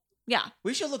 Cool. Yeah.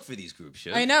 We should look for these groups.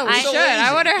 Shiv. I know we I- should. so I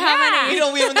lazy. wonder how Yeah.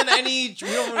 many. We haven't done any. We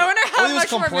don't, I wonder how all we do is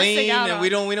much we're complain, missing out and on. we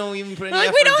don't even put any Like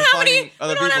effort we don't into have any. finding We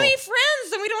other don't have people. any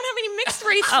friends, and we don't have any mixed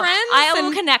race Oh, friends. I will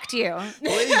and connect you.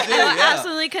 Please do, I will yeah.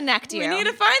 absolutely connect you. we need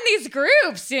to find these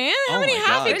groups, man. How Oh many my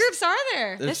happy God. groups are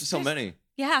there? There's so there's- many.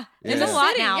 Yeah. In There's the a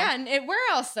lot City, now. Yeah, and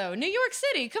where else though? New York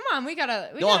City. Come on, we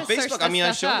gotta. No, on gotta search Facebook. I this mean,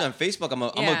 I stuff showed you up. on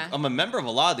Facebook. Yeah. I'm a member of a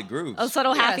lot of the groups. Oh,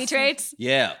 subtle happy Yes. traits.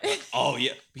 Yeah. Oh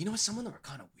yeah. But you know what? Some of them are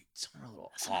kind of weird. Some are a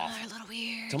little off. They're a little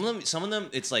weird. Some of them,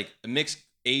 it's like a mixed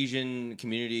Asian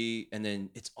community, and then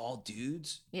it's all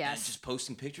dudes. Yes. And just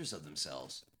posting pictures of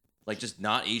themselves. Like just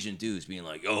not Asian dudes being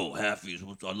like, "Yo, halfies,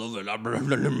 I love it."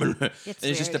 And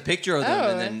it's just a weird. picture of them, Oh.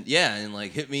 and then and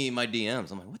like hit me in my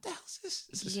DMs. I'm like, "What the hell is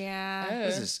this? Yeah. Oh. What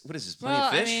is this? What is this? Plenty Well,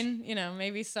 of fish?" I mean,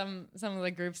 maybe some of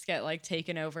the groups get like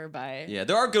taken over by yeah,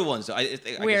 there are good ones. I guess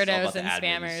it's all Weirdos about the and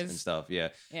admins spammers. and stuff. Yeah,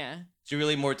 yeah. so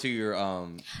really more to your I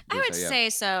your would yeah. say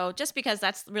so, just because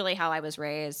that's really how I was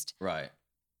raised. right.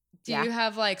 Do Yeah. you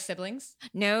have like siblings?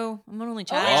 No, I'm an only Oh,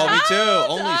 child. me too.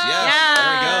 child! Only Oh, yes. There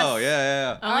we yes. go.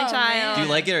 Yeah. Only Oh, child. man. Do you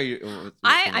like it or you?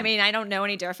 I mean, I don't know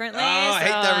any differently. Oh, I hate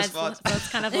so that it's- response. So it's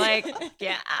kind of like,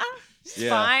 yeah, it's Yeah.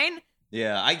 fine.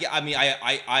 Yeah, I mean,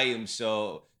 I am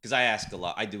so because I ask a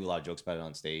lot. I do a lot of jokes about it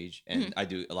on stage, and Mhm. I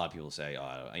do a lot of people say, "Oh,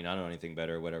 I don't know anything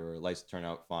better, whatever. Lights turn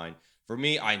out fine." For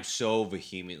me, I'm so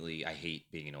vehemently, I hate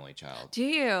being an only child. Do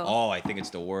you? Oh, I think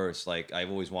it's the worst. Like I've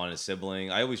always wanted a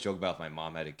sibling. I always joke about if my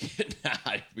mom had a kid,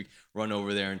 I'd run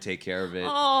over there and take care of it.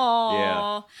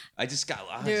 Oh. I just got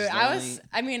Dude, just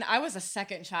lonely. I was a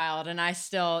second child, and I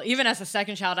still, even as a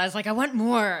second child, I was like, I want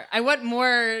more. I want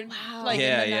more. Wow. Like,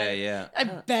 yeah, and then yeah. I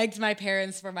begged my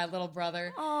parents for my little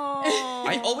brother. Oh.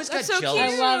 I always That's got so jealous. I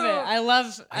cute. love it. I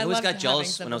always loved got having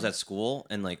jealous when I was siblings. at school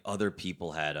and like other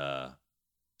people had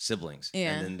siblings.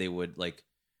 Yeah. And then they would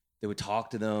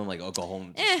talk to them, like, oh, go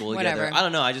home to Eh, school together. whatever. I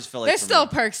don't know. I just felt like There's for still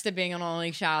me, perks to being an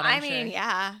only child. I I'm mean, sure.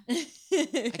 yeah.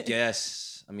 I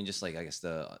guess. I mean, just like I guess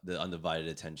the undivided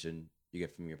attention you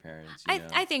get from your parents. You know?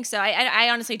 I think so. I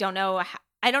honestly don't know.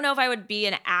 I don't know if I would be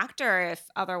an actor if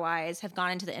otherwise have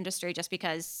gone into the industry, just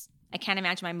because I can't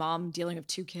imagine my mom dealing with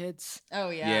 2 kids Oh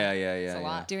yeah. yeah. It's a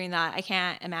lot. doing that. I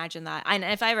can't imagine that. And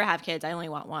if I ever have kids, I only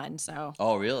want one. So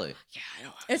Oh, really? yeah, I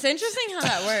don't. It's interesting how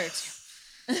that works.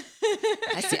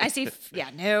 I see. Yeah,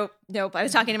 nope. I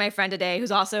was talking to my friend today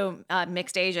who's also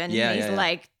mixed Asian. Yeah, and he's yeah.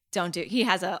 like, don't do. He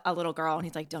has a little girl, and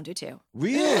he's like, don't do 2.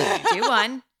 Really? Do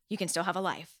 1. You can still have a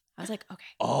life. I was like, okay.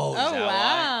 Oh, is Oh, that why?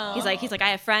 wow. He's like, I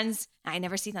have friends, and I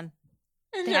never see them.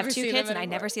 They have 2 kids, and I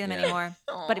never see them Yeah. anymore.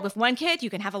 But with 1 kid, you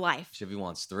can have a life. Chivy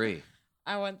wants 3.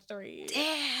 I want 3. I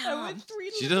Damn. want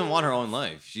 3. She doesn't want her own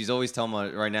life. She's always telling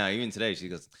me right now, even today,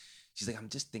 she's like, I'm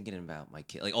just thinking about my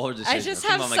kid. Like all her decisions. I just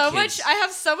I'm have thinking about so my much. kids. I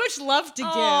have so much love to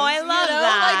give. I you love know?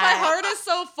 that. Like my heart is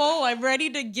so full. I'm ready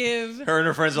to give. Her and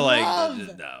her friends are like,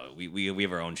 Love. no, we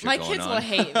have our own shit My going kids on. will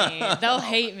hate me. They'll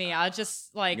hate me. I'll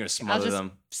just like You're gonna I'll smother just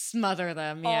them. smother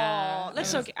them. Yeah. Oh, that's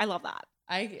so cute. I love that.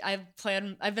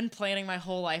 I've been planning my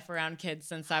whole life around kids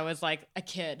since I was like a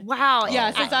kid. Wow.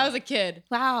 Yeah, Oh, since I was a kid.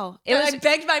 Wow. It And was. I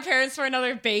begged my parents for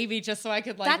another baby just so I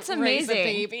could like That's raise a amazing.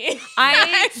 baby.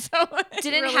 I So,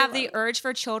 didn't really have the love- urge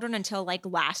for children until like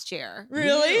last year.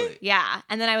 Really? Yeah.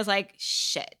 And then I was like,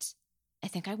 shit. I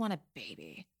think I want a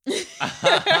baby.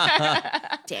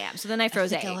 Damn. So then I froze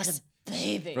think I eggs. want a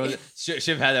baby. Bro,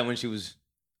 Shiv had that when she was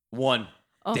 1.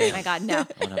 Oh Damn. my god, no.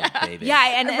 I want a baby.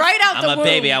 Yeah, and right out I'm the a womb.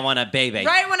 baby. I want a baby.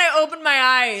 Right when I opened my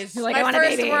eyes, You're like, I my want a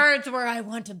first baby. words were, "I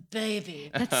want a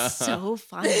baby." That's so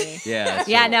funny. Yeah.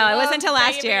 Yeah, so- no, it Love wasn't until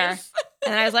last year. babies.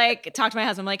 And I was like, talked to my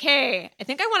husband, I'm like, hey, I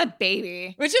think I want a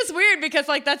baby. Which is weird because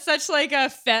like that's such like a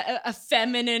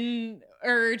feminine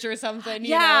urge or something.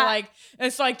 You Yeah. know, like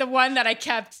it's like the one that I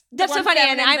kept. the That's so one funny.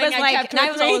 And feminine I was thing like, kept and I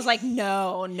with was me. always like,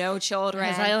 no children.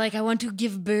 Because I want to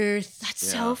give birth That's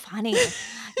Yeah. so funny.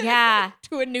 Yeah.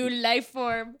 to a new life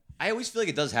form. I always feel like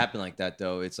it does happen like that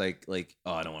though. It's like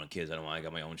oh, I don't want kids. I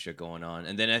got my own shit going on.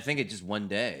 And then I think it just one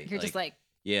day. You're just like,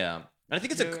 yeah. And I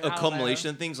think it's Dude, a I culmination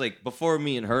of things. Like before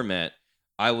me and her met,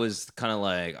 I was kind of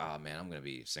like, oh man, I'm gonna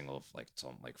be single like till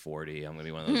I'm like 40. I'm gonna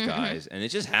be one of those guys, and it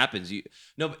just happens.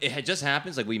 It just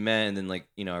happens. Like we met, and then like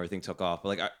everything took off.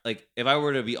 But like if I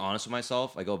were to be honest with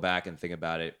myself, I go back and think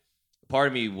about it. Part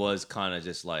of me was kind of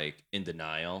just like in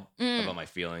denial about my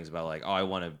feelings about like, oh, I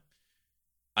want to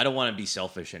I don't want to be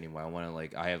selfish anymore. I want to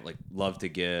like I have like love to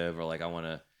give or like I want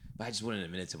to, but I just wouldn't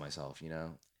admit it to myself. You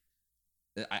know,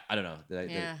 I don't know. Did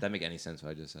that make any sense? What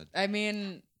I just said? I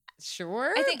mean,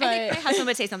 sure. I think my husband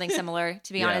would say something similar.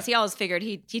 To be Yeah. honest, he always figured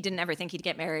he didn't ever think he'd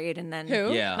get married, and then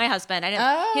Who? Yeah. my husband, he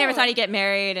never thought he'd get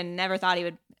married, and never thought he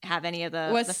would have any of the.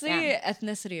 What's the family.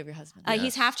 ethnicity of your husband? Yeah.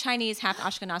 He's half Chinese, half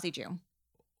Ashkenazi Jew.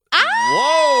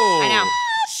 Whoa! I know.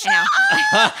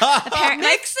 Apparently,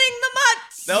 Mixing the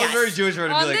mutts. That was Yes. very Jewish for him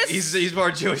to On be like, this- he's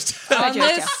more Jewish. On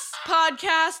Jewish this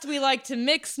podcast, we like to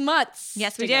mix mutts.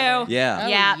 Yes, we together. do. Yeah. Oh,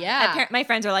 yeah. yeah. My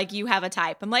friends are like, "You have a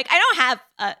type." I'm like, "I don't have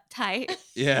a type."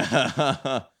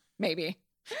 Yeah. Maybe.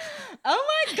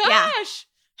 Oh my Yeah. gosh.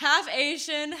 Half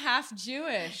Asian, half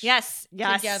Jewish. Yes.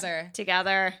 Yes.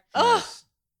 Together. Oh. Nice.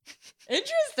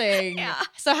 Interesting. Yeah.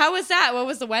 So how was that? What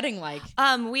was the wedding like?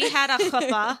 We had a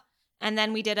chuppah, and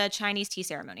then we did a Chinese tea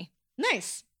ceremony.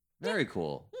 Nice. Very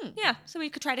cool. Yeah, so we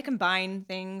could try to combine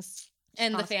things.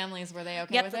 And the Awesome. families, were they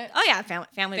okay Yep. with it? Oh yeah, families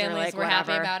were Families like, were happy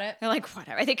whatever. about it? They're like,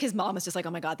 whatever. I think his mom was just like,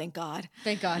 oh my god, thank God,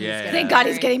 Thank God Yeah, he's getting thank God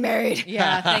he's married. getting married.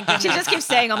 Yeah, thank goodness. She just keeps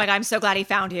saying, oh my god, I'm so glad he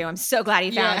found you. I'm so glad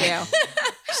he found Yeah. you.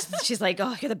 She's like,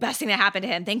 oh, you're the best thing that happened to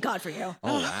him. Thank God for you.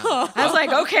 Oh wow. I was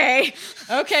like, okay,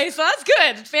 Okay, so that's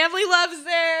good. Family love's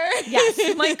there. yes,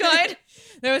 I'm like, good.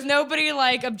 There was nobody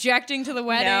like objecting to the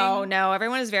wedding. No,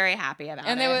 everyone was very happy about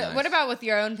And it. there was, Nice. what about with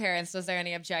your own parents? Was there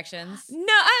any objections? No,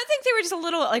 I think they were just a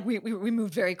little like we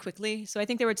moved very quickly, so I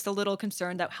think they were just a little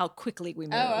concerned at how quickly we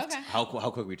moved. Oh, okay. How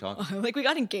quick we talking? Like we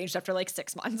got engaged after like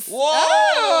 6 months. Whoa!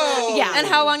 Oh, Yeah. And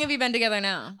how long have you been together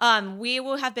now? We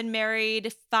will have been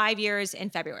married 5 years in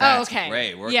February. Oh, That's okay.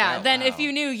 great. Worked Yeah. out. Then if Wow.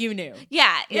 you knew, you knew.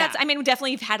 Yeah, Yeah. that's. I mean, we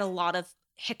definitely have had a lot of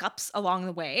hiccups along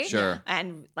the way. Sure.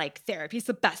 And like therapy's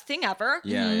the best thing ever.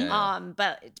 Yeah, Mhm.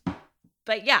 yeah, yeah.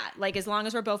 But yeah, like as long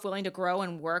as we're both willing to grow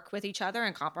and work with each other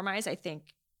and compromise, I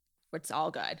think it's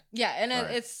all good. Yeah, and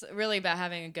Right. it's really about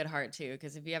having a good heart too,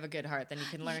 because if you have a good heart, then you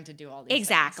can learn to do all these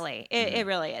Exactly. It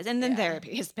really is. And then Yeah.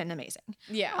 therapy has been amazing.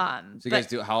 things. Yeah. So you guys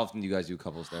do? How often do you guys do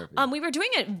couples therapy? We were doing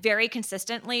it very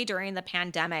consistently during the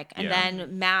pandemic, and Yeah.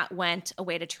 then Matt went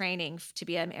away to training to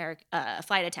be a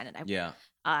flight attendant. yeah.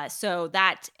 So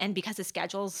that, and because his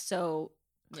schedule's so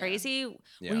crazy,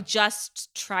 Yeah. we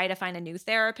just try to find a new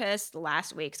therapist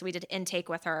last week. So we did intake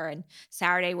with her, and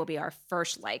Saturday will be our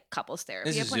first like couples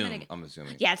therapy This is appointment. Zoom. again. I'm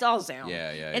assuming. Yeah, it's all Zoom.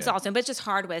 Yeah, yeah. It's yeah. all Zoom, but it's just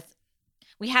hard with.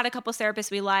 We had a couples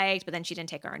therapist we liked, but then she didn't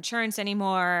take our insurance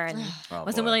anymore and Oh,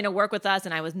 wasn't boy. willing to work with us,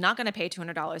 and I was not going to pay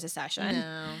 $200 a session.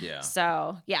 No. Yeah.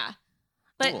 So yeah.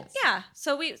 But Cool. yeah,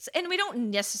 so we don't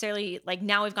necessarily like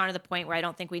now we've gone to the point where I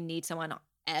don't think we need someone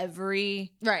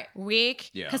every Right.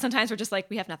 week Yeah. because sometimes we're just like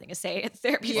we have nothing to say at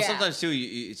therapy. Well, Yeah. sometimes too,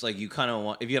 it's like you kind of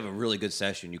want if you have a really good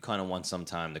session, you kind of want some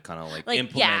time to kind of like, Like,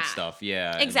 implement yeah. stuff. Yeah.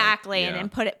 and, like, Exactly, yeah.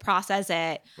 and put it, process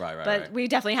it. right. But Right. we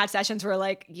definitely had sessions where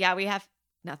like, yeah, we have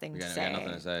nothing We to got say. nothing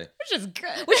to say. Which is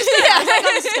good. Which is good. I was like,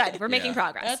 oh, this is good. We're Yeah. making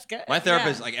progress. That's good. My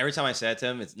therapist, Yeah. like every time I say it to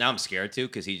him, it's now I'm scared too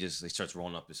because he just like, starts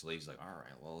rolling up his sleeves. Like, all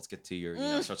right, well, let's get to your,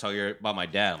 starts talking about my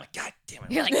dad. I'm like, God damn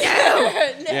it. You're like, no.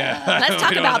 Yeah. Let's We talk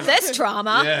don't about have- this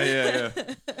trauma.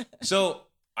 Yeah. So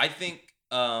I think,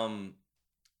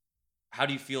 how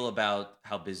do you feel about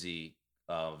how busy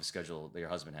of a schedule that your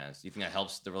husband has? Do you think that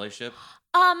helps the relationship?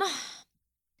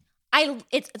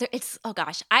 It's oh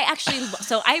gosh, I actually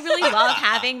so I really love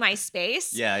having my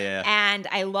space. Yeah. And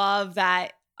I love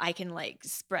that I can like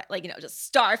spread like just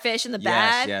starfish in the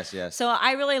bed. Yes. So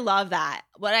I really love that.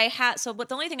 What the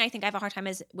only thing I think I have a hard time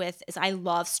is I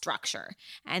love structure,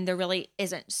 and there really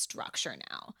isn't structure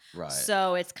now. Right.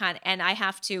 So it's and I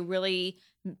have to really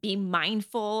be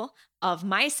mindful of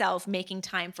myself making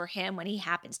time for him when he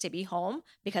happens to be home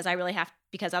because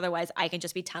because otherwise I can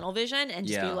just be tunnel vision and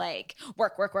just be Yeah. like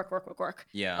work.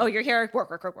 Yeah. Oh, you're here, work.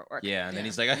 Yeah, and then Yeah.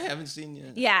 he's like, I haven't seen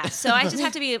you. Yeah. So I just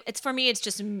have to be. For me, it's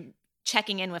just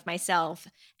checking in with myself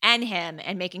and him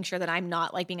and making sure that I'm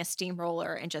not like being a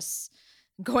steamroller and just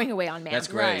going away on man. That's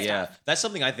great. Right. Yeah, that's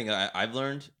something I think I've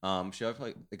learned. Should I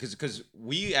probably because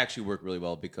we actually work really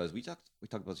well because we talked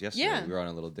about this yesterday. Yeah. We were on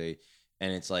a little date,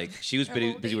 and it's like she was A busy,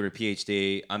 little busy with her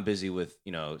PhD. I'm busy with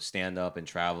stand up and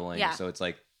traveling. Yeah. So it's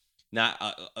like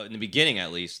not in the beginning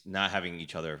at least not having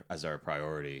each other as our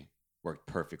priority worked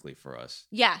perfectly for us.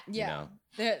 Yeah. Yeah.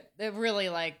 You know? It really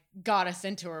like got us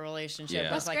into a relationship.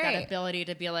 Yeah. Was That's like great. that ability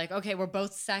to be like, okay, we're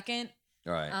both second,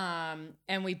 Right.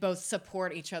 and we both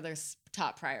support each other's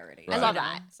top priorities. Right. I love You know?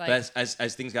 that. It's like, But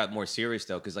as things got more serious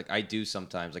though, because like I do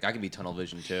sometimes like I can be tunnel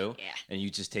vision too. Yeah. And you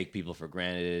just take people for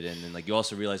granted, and then like you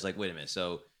also realize like wait a minute,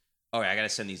 so all right, I got to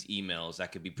send these emails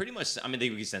that could be pretty much, I mean, they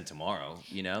could be sent tomorrow,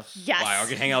 you know? Yes. Why, I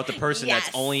could hang out with the person Yes.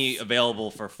 that's only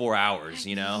available for 4 hours,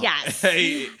 you know? Yes.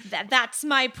 yeah, That's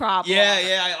my problem.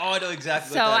 I know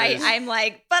exactly So what that is. I'm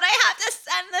like, but I have to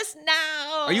send this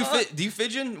now. Are you, do you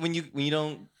fidget when you're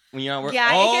not working?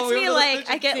 Yeah, Oh, it gets you me have like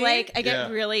the I get fidget? like I get Yeah.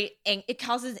 really it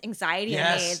causes anxiety in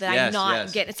Yes, me that yes, I'm not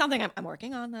yes. getting. It's something I'm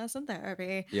working on this in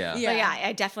therapy. Yeah. Yeah. But yeah,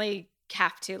 I definitely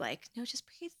have to like no, just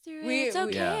breathe through it. It's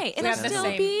okay. Yeah. It'll We have the still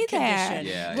same be there. condition.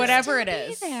 Yeah, Whatever It'll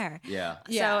it still is. be there. Yeah.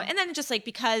 Yeah. So and then just like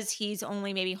because he's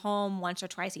only maybe home once or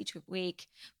twice each week,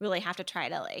 really have to try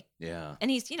to like. Yeah.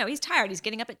 And he's he's tired. He's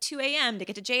getting up at 2 a.m. to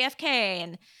get to JFK,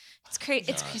 and it's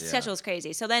crazy. God, His yeah. schedule is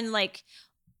crazy. So then like.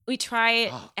 We try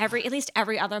Oh, at least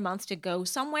every other month to go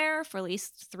somewhere for at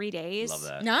least 3 days. Love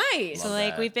that. Nice. So Love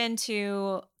like that. we've been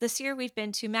to this year we've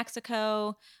been to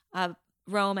Mexico,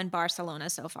 Rome and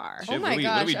Barcelona so far. Shit, Oh what my we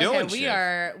gosh. doing, okay, we Chef?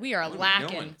 are What are we lacking.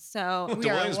 doing? So What We to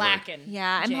are Williamsburg. lacking.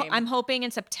 yeah, James. I'm hoping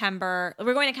in September.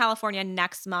 We're going to California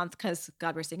next month because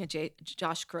God, we're seeing a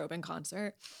Josh Groban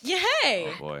concert. Yay.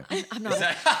 Oh, boy. I'm Is not.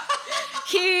 that-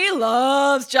 He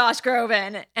loves Josh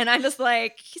Groban, and I'm just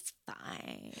like, he's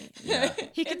fine. Yeah.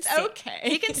 He can It's sing. okay.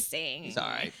 He can sing. It's all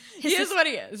right. He is what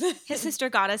he is. His sister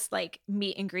got us like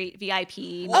meet and greet VIP.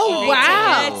 meet Oh, and greet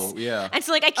wow. tickets. Oh, yeah. And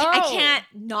so like I can't, I Oh. can't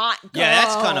not go. Yeah,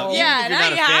 that's kind of, Yeah, even if you're now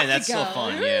not a you have fan, to that's still go.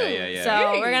 fun. Yeah, yeah, yeah. So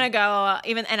Hey. we're gonna go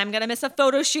and I'm gonna miss a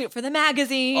photo shoot for the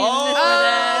magazine.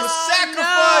 Oh, for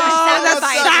sacrifice! this.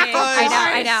 Sacrificing.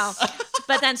 I Sacrifice. know.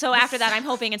 But then so after that, I'm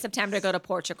hoping in September to go to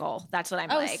Portugal. That's what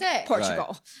I'm Oh, like. sick.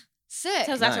 Portugal. Sick.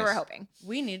 So that's what we're Nice. hoping.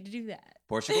 We need to do that.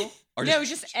 Portugal? Or No,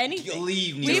 just anything.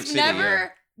 Leave New York We've City.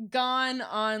 never gone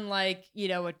on like, a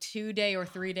 2-day or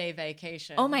 3-day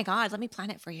vacation. Oh my God, let me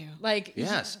plan it for you. Like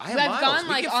Yes, I have I've miles. gone We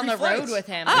like get on free the road flights. with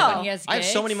him Oh. when he has I have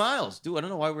so gigs. many miles. Dude, I don't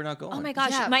know why we're not going. Oh my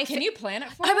gosh, Yeah, my can you plan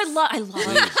it for I us? would love. I love.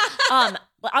 Please.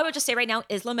 Well, I would just say right now,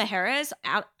 Isla Mujeres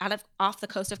off the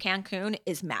coast of Cancun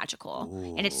is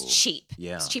magical, and it's Ooh, cheap.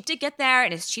 yeah. It's cheap to get there,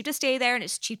 and it's cheap to stay there, and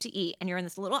it's cheap to eat. And you're in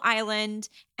this little island,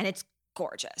 and it's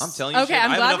gorgeous. I'm telling you, Okay, shit,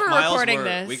 I'm I have glad enough we're miles recording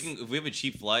where this. We can, if we have a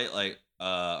cheap flight, like,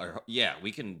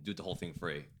 we can do the whole thing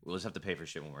free. We'll just have to pay for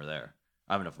shit when we're there.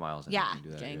 I have enough miles. I think Yeah. we can do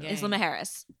that, Gang, yeah. gang. Isla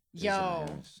Mujeres. Yo.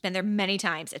 Been there many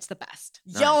times. It's the best.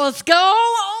 Nice. Yo, let's go.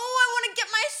 Oh, I want to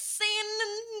get my sand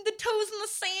and the toes in the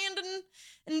sand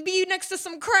and be next to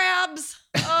some crabs.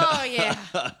 Oh yeah.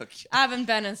 Okay. I haven't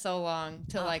been in so long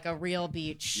to like a real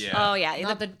beach. Yeah. Oh yeah,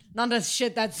 Not the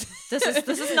shit that's this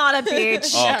is not a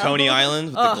beach. Oh, Yeah. Coney Island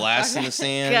with Oh, the glass in the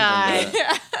sand. God.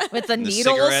 And With the the needles,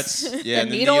 cigarettes. Yeah, the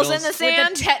needles in the with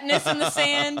sand. the tetanus in the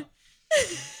sand.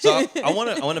 So I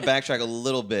want to backtrack a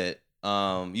little bit.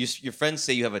 Your friends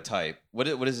say you have a type. What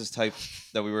is this type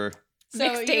that we were?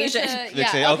 Mixed you Asian. into- Mixed yeah,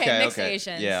 Asian, okay, okay, mixed okay.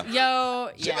 Asians. Yeah. Yo,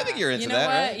 Shit, yeah. I think you're into you know that,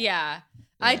 what? right? Yeah. Yeah.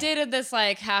 I dated this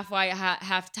like half white,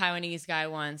 half Taiwanese guy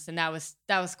once, and that was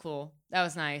cool. That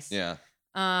was nice. Yeah.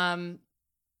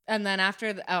 And then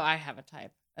after, I have a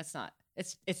type. That's not.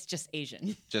 It's just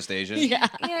Asian. Just Asian. Yeah.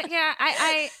 Yeah.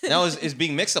 I Now is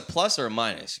being mixed a plus or a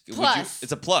minus? Would you- Plus.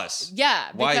 it's a plus. Yeah.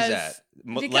 Why is because- that?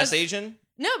 Less because- Asian?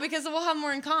 No, because we'll have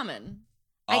more in common.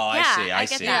 Oh, I see. I I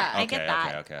get see. that. Okay, I get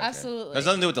that. Okay. Absolutely. Has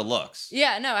nothing to do with the looks.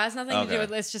 Yeah. No, it has nothing to do Okay.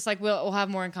 with. It's just like we'll have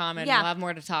more in common. Yeah. We'll have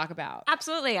more to talk about.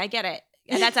 absolutely, I get it.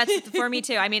 And that's for me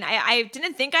too. I mean, I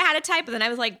didn't think I had a type, but then I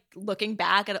was like looking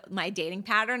back at my dating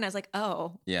pattern. I was like,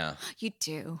 oh, Yeah. you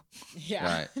do. Yeah.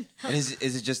 Right. And is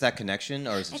it just that connection,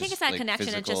 or is it I think just, it's that like, connection.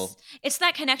 physical? It's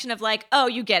that connection of like, oh,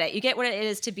 you get it. You get what it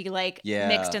is to be like Yeah.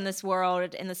 mixed in this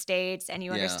world in the States, and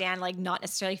you Yeah. understand like not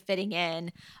necessarily fitting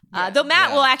in. Yeah. Though Matt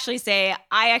Yeah. will actually say,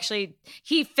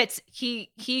 he fits.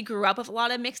 He grew up with a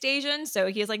lot of mixed Asians, so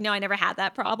he's like, no, I never had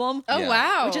that problem, Oh Yeah.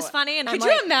 wow. which is funny. And Could I'm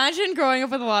you like, imagine growing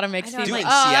up with a lot of mixed I know, people? Dude, like, in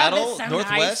oh, that'd Seattle, been so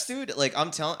Northwest, nice. dude, like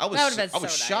I'm telling, I That would've been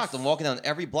was so shocked. nice. I'm walking down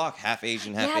every block, half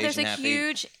Asian, half yeah, Asian, there's a half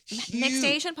huge Asian. mixed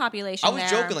Asian population. I was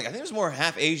there. joking, like I think there's more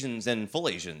half Asians than full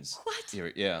Asians. What?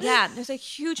 Here, yeah. Yeah, there's a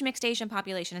huge mixed Asian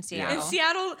population in Yeah. Seattle. In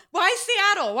Seattle, why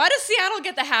Seattle? Why does Seattle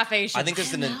get the half Asian? I think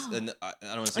it's I the, don't know. I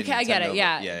don't want to say Okay, I get Nintendo, it. but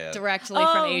Yeah, yeah. directly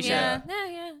Oh, from Asia. Yeah,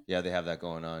 yeah. Yeah, they have that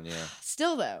going on. Yeah.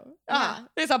 Still though, Yeah.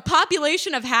 there's a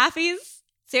population of halfies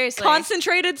Seriously.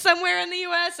 concentrated somewhere in the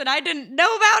U.S. and I didn't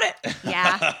know about it.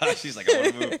 Yeah. She's like, I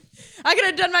want to move. I could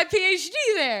have done my PhD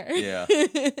there. Yeah.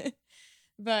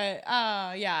 But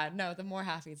yeah, no, the more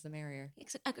halfies, the merrier.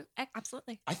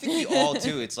 Absolutely. I think we all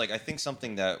too. It's like I think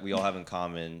something that we all have in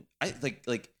common. I think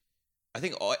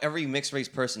every mixed race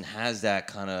person has that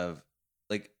kind of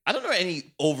like I don't know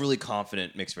any overly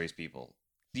confident mixed race people.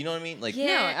 Do you know what I mean? Like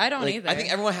Yeah. No, I don't like, either. I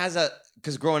think everyone has that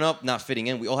because growing up not fitting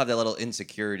in, we all have that little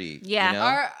insecurity. Yeah. You know?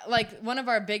 our like one of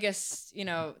our biggest,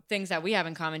 things that we have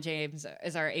in common, James,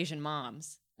 is our Asian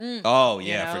moms. Oh you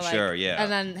yeah, know, for like- sure. Yeah.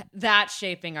 And then that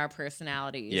shaping our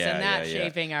personalities Yeah, and that yeah, yeah.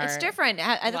 shaping our It's different.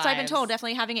 That's what I've been told. lives.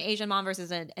 Definitely having an Asian mom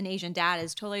versus an Asian dad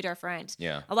is totally different.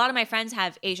 yeah. A lot of my friends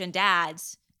have Asian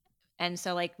dads. And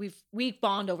so like we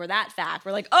bond over that fact.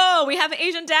 We're like, oh, we have an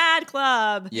Asian dad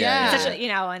club. Yeah, Yeah. Such a,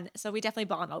 and so we definitely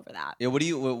bond over that. Yeah, what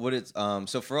it's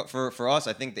so for us,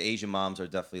 I think the Asian moms are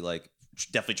definitely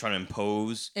trying to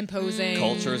impose imposing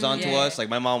cultures onto yeah. us. Like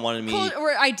my mom wanted me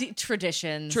or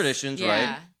traditions. Traditions,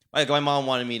 yeah. right? Like my mom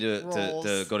wanted me to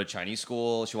Roles. go to Chinese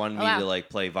school. She wanted me wow. to like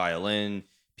play violin,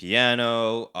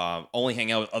 piano, only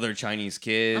hang out with other Chinese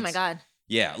kids. Oh my God.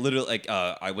 Yeah, literally like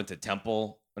I went to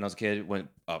temple when I was a kid, went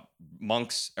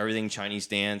monks, everything, Chinese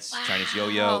dance, Chinese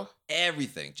yo-yo, Wow.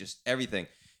 everything, just everything.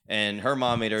 And her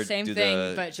mom made her Same do thing,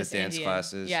 the, but the just dance Indian.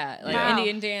 classes. Yeah, like Wow.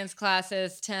 Indian dance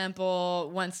classes.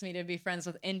 Temple wants me to be friends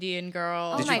with Indian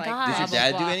girls. Oh my like, God. Did your blah, dad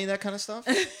blah, do blah. any of that kind of stuff?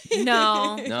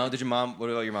 No. No. Did your mom? What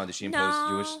about your mom? Did she impose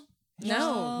No. Jewish?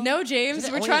 No, James. Is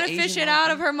it We're only trying an to fish Asian it out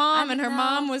mom of her mom, I and her know.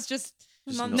 mom was just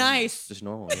Just Mom- normal. nice. Just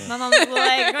normal. My Yeah. mom was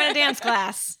like, "We're going to dance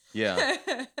class. yeah.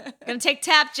 Gonna take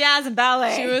tap, jazz, and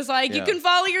ballet." She was like, "You Yeah. can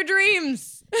follow your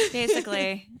dreams."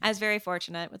 Basically, I was very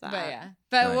fortunate with that. But yeah,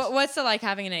 but Nice. what's it like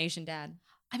having an Asian dad?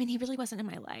 I mean, he really wasn't in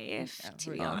my life, Yeah, to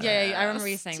be really. honest. Yeah, I remember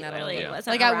you saying He that really earlier.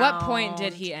 wasn't Like, at what point around.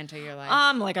 did he enter your life?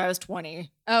 Like I was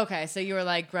 20. Okay, so you were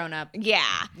like grown up. Yeah.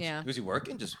 Yeah. Was he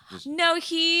working? Just. No,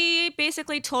 he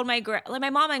basically told my my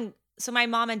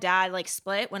mom and dad like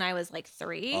split when I was like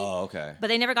 3. Oh, okay. But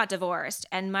they never got divorced.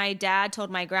 And my dad told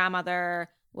my grandmother,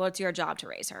 "Well, it's your job to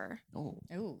raise her." Oh,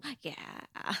 Ooh. Yeah.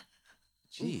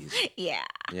 jeez. Yeah.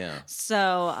 Yeah.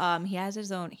 So he had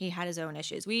his own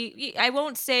issues. I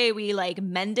won't say we like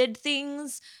mended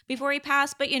things before he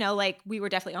passed, but like we were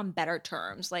definitely on better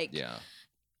terms. Like Yeah.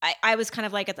 I was kind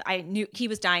of like I knew he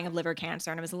was dying of liver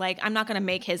cancer, and I was like, I'm not gonna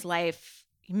make his life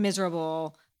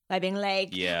miserable by being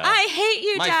like, Yeah. I hate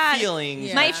you, My Dad. feelings.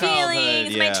 Yeah. My childhood,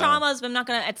 feelings, my yeah. traumas, but I'm not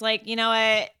gonna. It's like, you know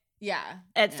what? Yeah.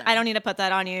 It's Yeah. I don't need to put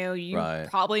that on you. You Right.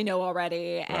 probably know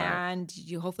already, and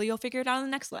hopefully you'll figure it out in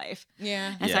the next life.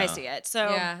 Yeah. That's how I Yeah. see it.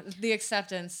 So Yeah. The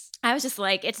acceptance. I was just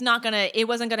like, it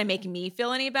wasn't gonna make me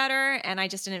feel any better, and I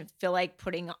just didn't feel like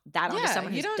putting that onto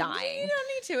someone who's you don't dying. You don't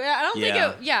need to. I don't Yeah.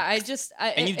 think it. Yeah. I just.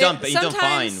 And you've done sometimes-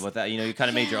 fine with that. You kind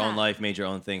of made your own Yeah. life, made your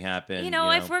own thing happen.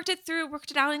 I've worked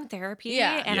it out in therapy,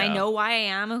 Yeah. and I Yeah. know why I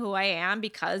am who I am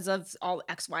because of all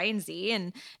X, Y, and Z,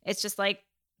 and it's just like,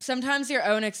 Sometimes your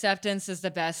own acceptance is the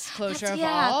best closure That's- of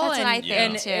yeah, all. that's what I and,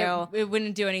 think, and too. It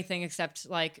wouldn't do anything except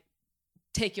like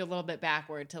take you a little bit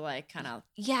backward to like kind of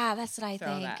yeah, that's what I throw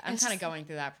think. that. I'm It's kind of just- going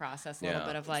through that process a little Yeah.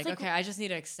 bit of like, like, okay, I just need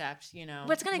to accept,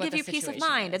 what's going to what give the you peace of situation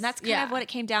mind, is. and that's kind of what it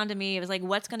came down to me. It was like,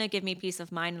 what's going to give me peace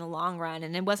of mind in the long run,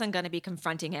 and it wasn't going to be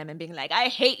confronting him and being like, I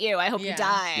hate you, I hope you Yeah.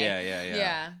 die.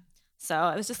 Yeah. So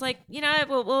it was just like,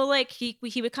 we'll like he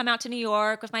would come out to New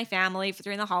York with my family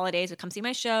during the holidays, would come see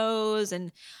my shows,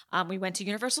 and we went to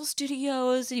Universal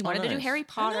Studios, and he wanted to do nice. Harry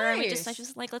Potter. And I nice.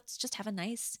 was like, let's just have a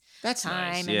nice That's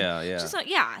time. nice. and Yeah, yeah.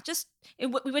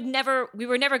 we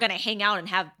were never gonna hang out and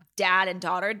have dad and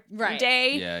daughter Right.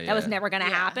 day. Yeah, That was yeah. never gonna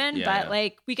Yeah. happen. Yeah, but yeah.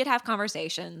 like we could have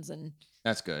conversations, and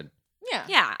That's good. Yeah.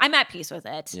 yeah, I'm at peace with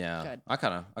it. Yeah. Good. I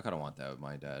kind of want that with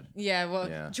my dad. Yeah. Well,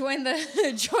 Yeah. join the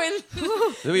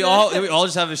Did we all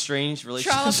just have a strange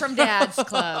relationship? Trauma from Dads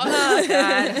Club. Oh,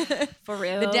 God. For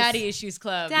real. The Daddy Issues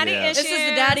Club. Daddy Yeah. issues. This is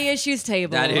the Daddy Issues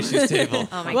table. Daddy issues table.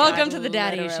 Oh my Welcome God, to the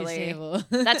Daddy literally. Issues table.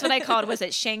 That's what I called. Was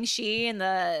it Shang-Chi and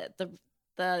the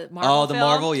Marvel? Oh, the film?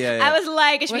 Marvel, yeah. I was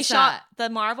like, it should be What's shot that?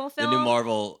 the Marvel the film. new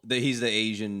Marvel. He's the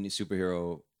Asian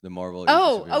superhero. The Marvel.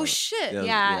 Oh, superhero. shit. Yeah.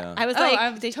 Yeah, I was Oh, like,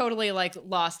 I'm totally like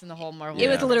lost in the whole Marvel. it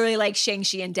was Yeah. literally like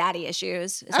Shang-Chi and Daddy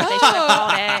Issues. Is what they Oh. should have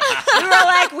called it. We were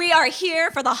like, we are here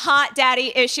for the hot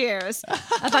daddy issues.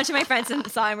 A bunch of my friends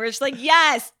saw it. We were just like,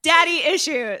 yes, daddy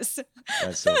issues.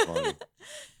 That's so funny.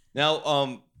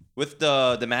 Now, with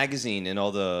the magazine and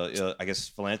all the I guess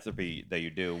philanthropy that you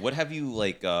do, what have you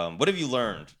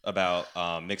learned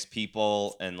about mixed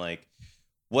people, and like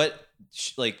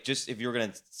just if you were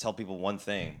gonna tell people one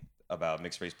thing about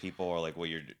mixed race people, or like what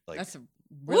you're like. That's a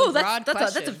really Ooh, broad that's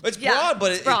question. a It's yeah, broad,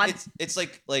 but it's broad. it's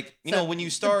like you So, know when you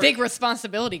start. Big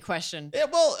responsibility question. Yeah,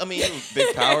 well, I mean,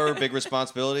 big power, big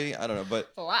responsibility. I don't know, but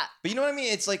A lot. you know what I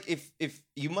mean. It's like if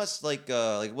you must what have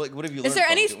you learned? Is there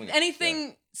from any doing it?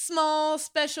 anything small,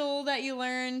 special that you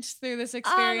learned through this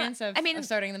experience of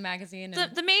starting the magazine?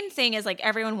 The main thing is like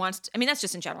everyone wants to, I mean, that's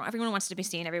just in general. Everyone wants to be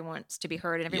seen, everyone wants to be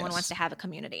heard, and everyone Yes. wants to have a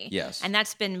community. Yes. And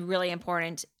that's been really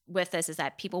important with this, is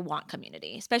that people want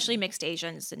community, especially mixed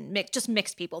Asians and just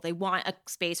mixed people. They want a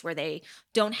space where they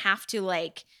don't have to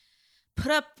like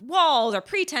put up walls or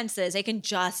pretenses. They can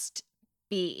just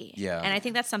be. Yeah. And I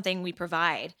think that's something we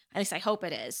provide. At least I hope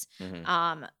it is.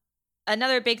 Mhm.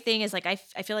 Another big thing is like I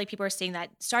feel like people are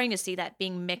starting to see that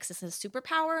being mixed is a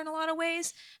superpower in a lot of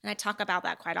ways, and I talk about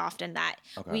that quite often. That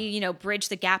we bridge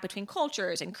the gap between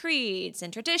cultures and creeds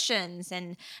and traditions,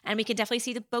 and we can definitely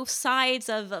see both sides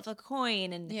of a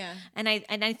coin. And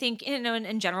and I think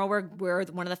in general we're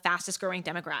one of the fastest growing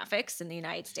demographics in the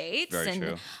United States, Very and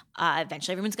true.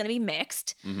 Eventually everyone's going to be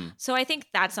mixed. So I think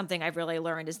that's something I've really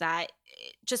learned is that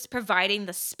just providing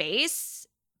the space,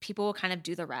 people will kind of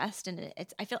do the rest, and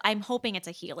I'm hoping it's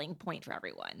a healing point for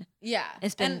everyone. Yeah,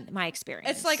 It's been my experience.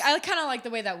 It's like I kind of like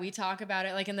the way that we talk about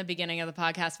it, like in the beginning of the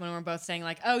podcast when we're both saying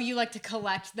like, "Oh, you like to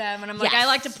collect them," and I'm like, Yes. "I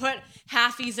like to put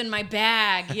halfies in my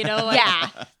bag," Like,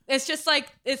 Yeah. It's just like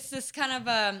it's this kind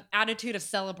of attitude of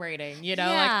celebrating, like,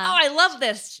 Yeah. "Oh, I love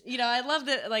this," I love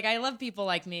that, like I love people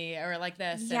like me or like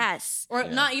this, Yes. or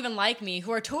not even like me,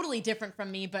 who are totally different from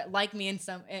me, but like me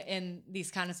in these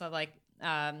kind of like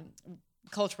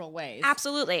cultural ways.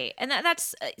 Absolutely. And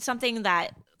that's something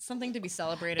that Something to be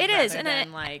celebrated. It rather is, and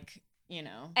than like,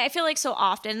 I feel like so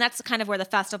often that's kind of where the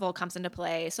festival comes into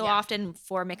play. So often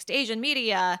for mixed Asian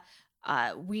media,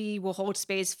 we will hold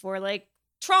space for like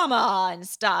trauma and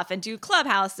stuff and do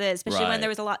clubhouses, especially when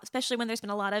there's been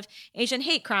a lot of Asian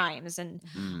hate crimes. And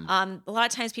a lot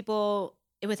of times people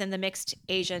within the mixed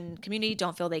Asian community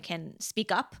don't feel they can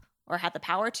speak up or have the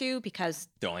power to because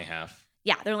They're only half.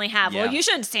 Yeah, they only half. Yeah. Well, you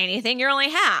shouldn't say anything. You're only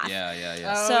half.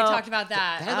 Yeah. Oh, So- we talked about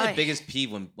that. That's my biggest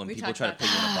peeve when We people talked try to about put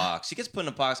you in a that. box. She gets put in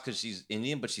a box because she's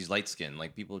Indian, but she's light skinned.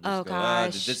 Like people just Oh, go,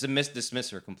 gosh.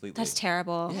 dismiss her completely. That's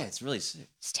terrible. Yeah, it's really sick.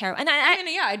 It's terrible. And I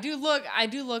mean, I do look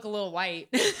a little white.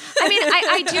 I mean,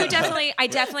 I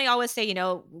definitely always say,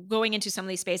 going into some of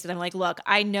these spaces, I'm like, look,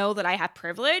 I know that I have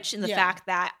privilege in the fact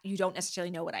that you don't necessarily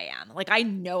know what I am. Like, I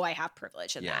know I have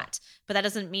privilege in that, but that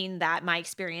doesn't mean that my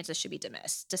experiences should be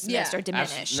dismissed or diminished.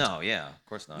 No, yeah, of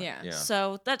course not. Yeah.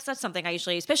 So that's something I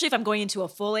usually, especially if I'm going into a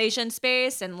full Asian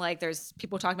space and like there's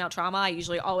people talking about trauma, I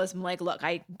usually always am like, look,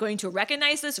 I'm going to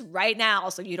recognize this right now,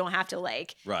 so you don't have to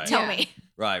like tell me.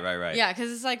 Right. Yeah,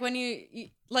 because it's like when you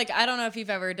like, I don't know if you've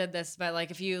ever did this, but like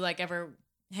if you like ever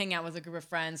hang out with a group of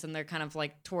friends and they're kind of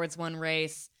like towards one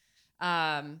race,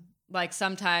 like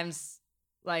sometimes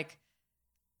like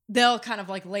they'll kind of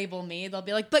like label me. They'll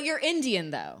be like, "But you're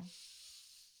Indian though."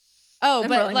 Oh, I'm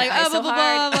but rolling like my eyes so blah,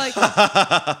 hard. like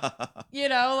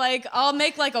like I'll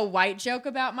make like a white joke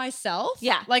about myself.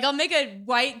 Yeah. Like I'll make a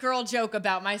white girl joke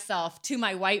about myself to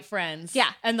my white friends. Yeah.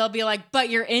 And they'll be like, "But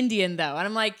you're Indian though." And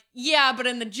I'm like, "Yeah, but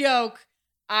in the joke,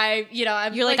 I'm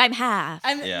You're like I'm half.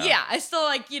 I still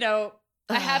like,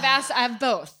 I have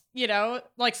both,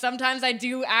 like sometimes I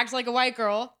do act like a white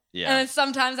girl. Yeah. And then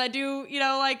sometimes I do,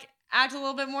 like act a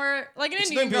little bit more like an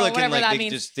Indian girl, Like, whatever that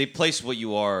means. they place what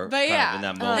you are But kind of in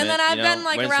that moment. and then I've been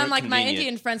like when it's around like my convenient.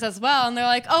 Indian friends as well, and they're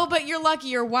like, "Oh, but you're lucky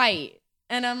you're white,"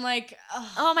 and I'm like,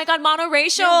 Oh my God, You're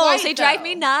monoracials. white, They drive though.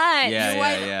 me nuts. Yeah, "You're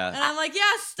white," yeah. and I'm like, "Yeah,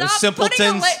 stop Those putting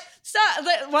simpletons. Stop.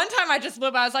 One time I just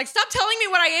blew by. I was like, "Stop telling me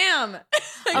what I am."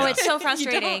 Oh, it's so You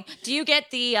frustrating. don't- Do you get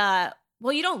the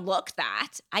well, you don't look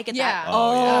that. I get Yeah. that Oh,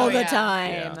 all yeah. the Yeah.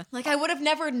 time. Yeah. Like I would have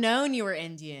never known you were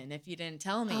Indian if you didn't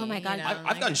tell me. Oh my God.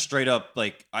 I've gotten straight up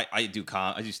like I do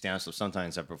stand up.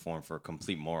 Sometimes I perform for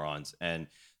complete morons, and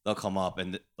they'll come up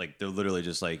and like they're literally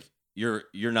just like you're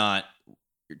not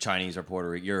Chinese or Puerto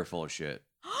Rican. You're full of shit.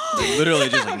 They're literally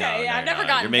just like Okay, no, I've never no,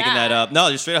 gotten you're making that up. No,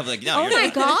 just straight up like no. Oh you're my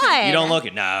not. God. You don't look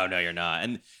it. No, you're not.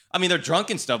 And I mean, they're drunk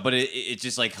and stuff, but it's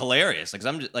just like hilarious. Like, 'cause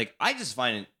I'm just like, I just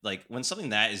find it like when something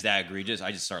that is that egregious,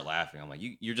 I just start laughing. I'm like,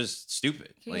 you're just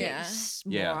stupid. Like, Yeah.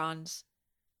 Yeah. Morons.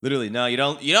 literally, no, you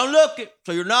don't look it,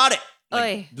 so you're not it. Like,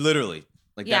 Oy. literally,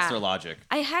 like Yeah. that's their logic.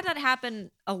 I had that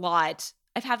happen a lot.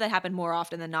 I've had that happen more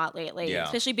often than not lately, Yeah.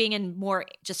 especially being in more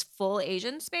just full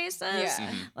Asian spaces. Yeah.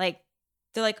 Mhm. Like,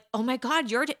 they're like, "Oh my God,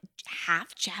 you're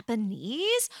half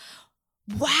Japanese?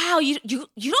 Wow, you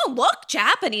don't look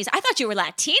Japanese. I thought you were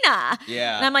Latina."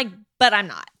 Yeah, And I'm like, "But I'm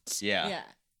not." yeah. Yeah.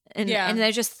 And Yeah. and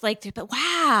they're just like, "But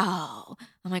wow."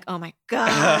 I'm like, "Oh my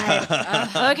God."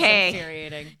 Okay. It's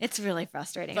infuriating. It's really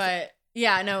frustrating. But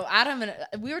yeah, no, Adam and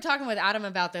we were talking with Adam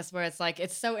about this, where it's like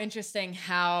it's so interesting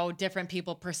how different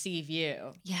people perceive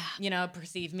you. yeah.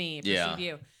 Perceive me, Yeah. perceive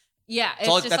you. Yeah, it's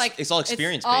all- just that's- like it's all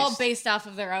experience all based. based off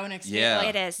of their own experience. Yeah.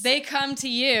 Like, It is. They come to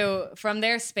you from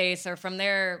their space or from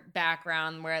their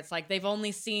background, where it's like they've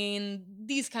only seen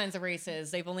these kinds of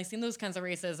races, they've only seen those kinds of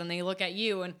races, and they look at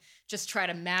you and just try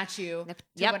to match you to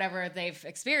Yep. whatever they've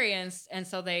experienced, and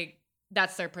so they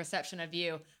that's their perception of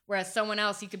you. Whereas someone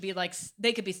else, you could be like,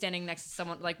 they could be standing next to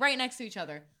someone, like right next to each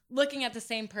other, looking at the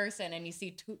same person, and you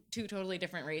see two totally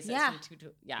different races. Yeah.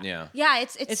 And Yeah. Yeah,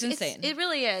 it's insane. It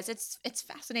really is. It's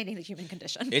fascinating, the human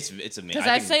condition. It's amazing. Because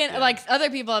I say, like, other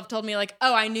people have told me, like,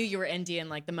 oh, I knew you were Indian,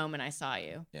 like, the moment I saw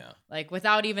you. Yeah. Like,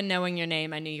 without even knowing your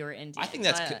name, I knew you were Indian. I think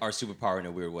that's our superpower in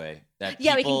a weird way. That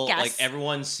Yeah, we people, can guess. like,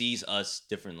 everyone sees us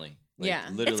differently. Like, Yeah.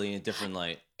 literally in a different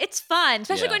light. It's fun,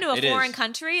 especially Yeah, going to a it foreign is.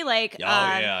 country. Like,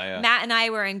 Yeah. Matt and I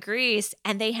were in Greece,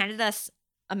 and they handed us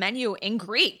a menu in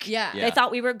Greek. Yeah. Yeah. They thought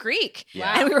we were Greek.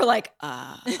 Yeah. And we were like,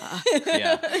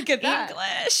 Yeah. Look at that.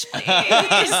 English,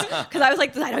 please. Because I was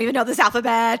like, I don't even know this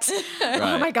alphabet. Oh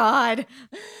Right. my God.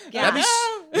 Yeah.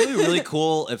 That'd be really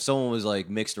cool if someone was like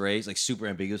mixed race, like super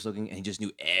ambiguous looking, and just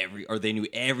knew they knew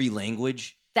every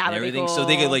language That and would be everything. So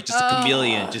they could cool. like just a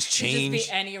chameleon, just Could change. Just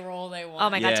be any role they want. Oh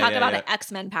my God. Yeah, Talk yeah, about yeah. an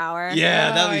X-Men power.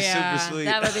 Yeah, that'd be Oh, yeah. super sweet.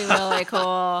 That would be really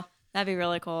cool. That'd be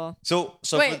really cool. So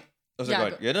Wait. go Yeah,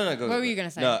 ahead. Yeah, no, go. what were you gonna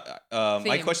say? No, my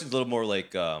Theme. question's a little more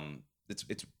like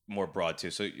it's more broad too.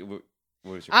 So what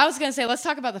was your? I was gonna say, let's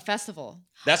talk about the festival.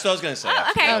 That's what I was gonna say. Oh,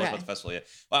 actually. okay. That was Okay. about the festival.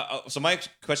 Yeah. So my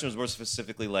question was more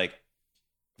specifically like,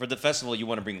 for the festival, you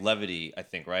want to bring levity, I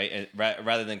think, right? And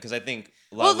rather than because I think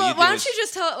a lot Well, of what why do don't is- you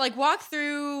just walk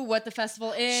through what the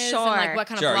festival is, Sure. and like what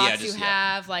kind of Sure, yeah, blocks just- you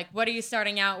have, like what are you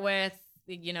starting out with?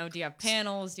 You know, do you have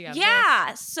panels? Do you have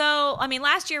Yeah. So, I mean,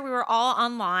 last year we were all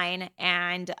online,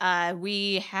 and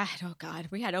we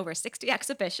had over 60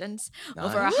 exhibitions,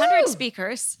 over Nice. 100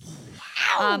 speakers,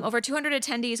 over 200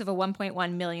 attendees, over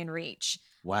 1.1 million reach.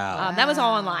 Wow. That was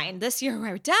all Wow. online. This year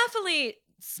we're definitely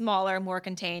smaller, more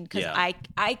contained, because Yeah.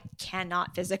 I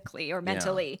cannot physically or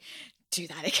mentally do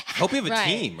that again. Hope you have a Right.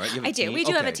 team, right? You have a I do. team? We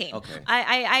do have a Okay, team. Okay.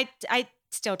 I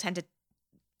still tend to.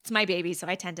 It's my baby, so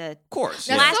I tend to. Of course.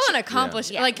 That's yeah. still an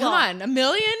accomplishment. Yeah. Like, come Well- on, 1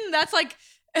 million? That's like.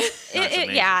 That's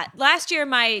amazing. Yeah. Last year,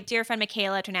 my dear friend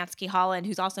Michaela Ternatsky Holland,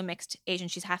 who's also mixed Asian,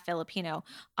 she's half Filipino.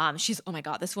 Oh my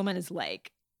God, this woman is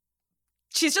like,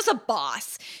 she's just a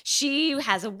boss. She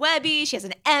has a Webby, she has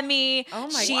an Emmy. Oh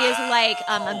my She God.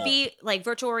 is like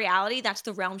virtual reality. That's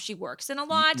the realm she works in a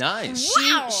lot. Nice.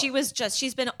 Wow.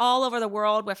 She's been all over the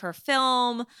world with her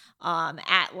film,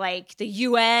 at like the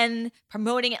UN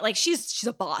promoting it. Like she's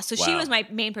a boss. So she Wow. was my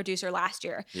main producer last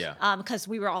year. Yeah. Because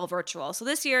we were all virtual. So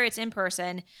this year it's in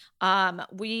person.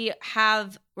 We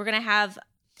have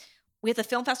the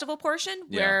film festival portion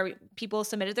Yeah. where people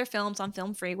submitted their films on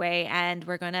Film Freeway, and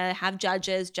we're gonna have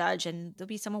judges judge, and there'll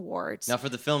be some awards. Now, for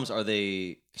the films, are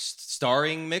they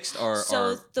starring mixed or So are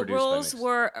the produced by rules mixed?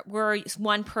 were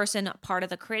one person part of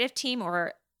the creative team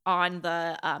or on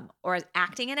the or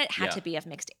acting in it had Yeah. to be of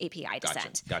mixed API Gotcha.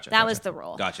 descent. Gotcha. That gotcha. was the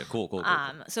rule. Gotcha. Cool.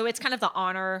 So it's kind of the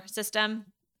honor system.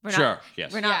 We're Sure. Not,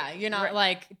 Yes. We're not. Yeah, you're not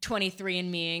like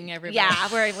 23andMeing everybody. Yeah,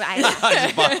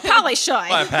 Just buy- probably should.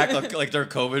 buy a pack like their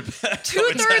COVID.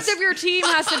 2/3 of your team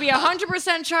has to be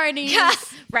 100% Chinese. Yeah,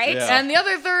 right. Yeah. And the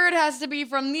other third has to be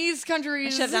from these I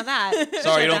countries. should have done that. Sorry, you Should've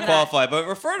don't done that. qualify, but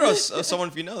refer to us someone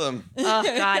if you know them. Oh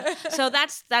God! So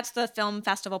that's the film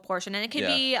festival portion, and it could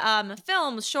be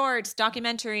films, shorts,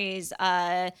 documentaries,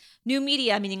 new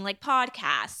media, meaning like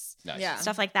podcasts, Nice. Yeah.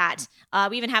 stuff like that.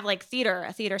 We even have like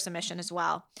a theater submission as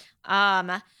well.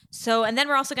 So and then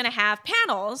we're also going to have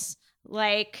panels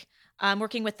like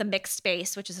working with the Mixed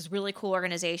Space, which is this really cool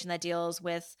organization that deals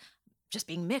with just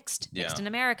being mixed Yeah. in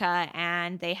America,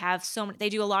 and they have they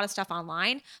do a lot of stuff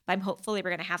online, but hopefully we're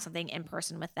going to have something in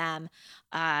person with them.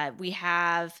 We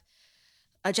have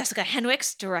Jessica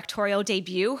Henwick's directorial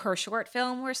debut, her short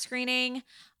film we're screening.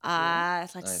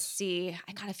 Let's Nice. see.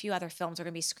 I got a few other films we're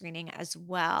going to be screening as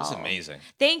well. That's amazing.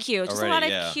 Thank you. Just a lot Already,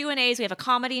 of yeah. Q&As. We have a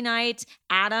comedy night.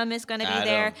 Adam is going to be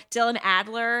there. Adam. Dylan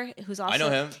Adler, who's also... I know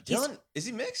him. he's- Dylan, is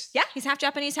he mixed? Yeah, he's half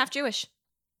Japanese, half Jewish.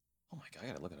 Oh my god, I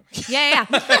gotta look at him. Yeah.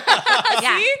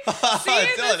 Yeah. See,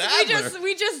 Dylan Adler.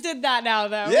 we just did that now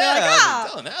though. We're Yeah, like,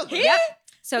 oh, Dylan Adler. he- Yep.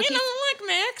 So he he's, doesn't look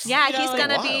mixed. yeah, you he's know?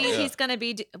 gonna wow, be yeah. he's gonna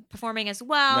be performing as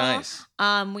well. Nice.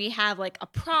 We have like a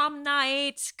prom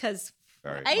night because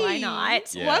Very Hey, cool. why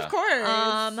not? Yeah. Well, of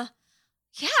course.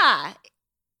 Yeah.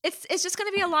 It's just going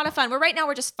to be a lot of fun. Right now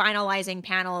we're just finalizing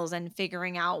panels and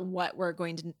figuring out what we're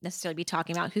going to necessarily be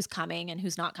talking about, who's coming and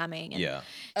who's not coming, and Yeah.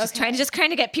 just Okay. trying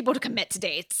to get people to commit to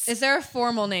dates. Is there a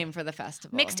formal name for the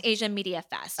festival? Mixed Asian Media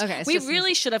Fest. Okay, it's we just-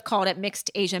 really should have called it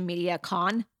Mixed Asian Media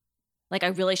Con. Like I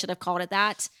really should have called it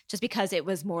that, just because it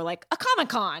was more like a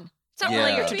Comic-Con. It's not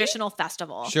really Yeah. your traditional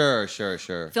festival. Sure.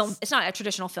 Film. It's not a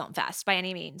traditional film fest by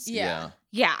any means. Yeah.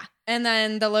 Yeah. And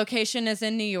then the location is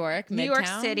in New York, New York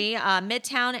Midtown. City,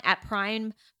 Midtown at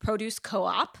Prime Produce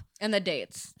Co-op. And the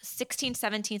dates. 16th,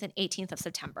 17th, and 18th of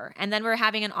September. And then we're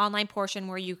having an online portion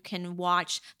where you can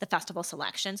watch the festival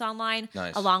selections online,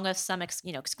 Nice. along with some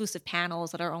exclusive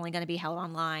panels that are only going to be held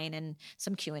online and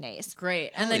some Q&As. Great.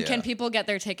 And Hell then yeah. can people get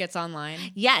their tickets online?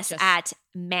 Yes, Just- at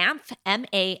MAMF,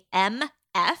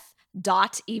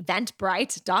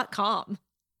 MAMF.eventbrite.com.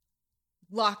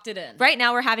 Locked it in. Right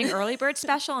now we're having early bird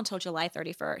special until July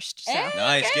 31st. So. Hey.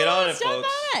 Nice. Okay, Get on it, let's jump folks.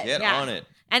 on it. Get Yeah. on it.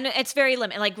 And it's very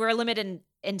limited. Like we're limited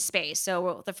in space.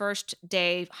 So the first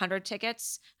day, 100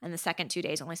 tickets, and the second 2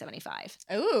 days, only 75.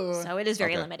 Ooh. So it is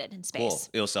very Okay. limited in space. Cool.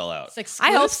 It'll sell out. It's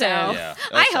exclusive. I hope so. Yeah.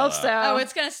 it'll I sell hope out. so. Oh,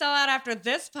 it's going to sell out after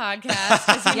this podcast.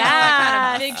 'Cause you know what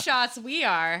kind of Yes. big shots we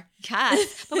are.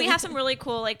 Yes. But we have some really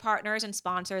cool partners and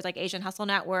sponsors like Asian Hustle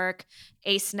Network,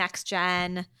 Ace Next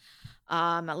Gen,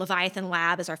 Leviathan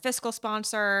Lab is our fiscal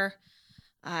sponsor.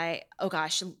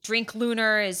 Drink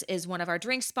Lunar is one of our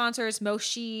drink sponsors.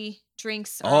 Moshi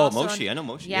drinks. Are Oh, also Moshi. I know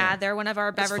Moshi. Yeah, they're one of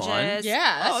our That's fun. beverages.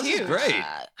 Yeah, that's Oh, this is huge. great.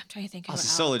 I'm trying to think. Oh, who this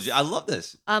is so else. legit. I love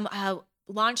this.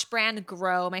 Launch Brand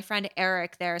Grow. My friend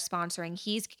Eric there is sponsoring.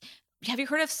 Have you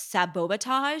heard of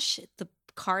Sabotage, the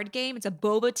card game? It's a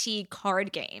boba tea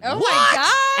card game. Oh What? my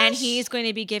gosh. And he's going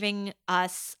to be giving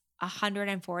us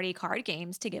 140 card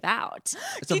games to give out.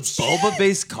 It's a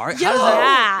boba-based card. Yo, How does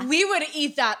that? Yeah. we would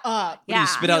eat that up. What do you Yeah.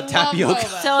 spit We out love tapioca?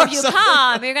 boba. So if you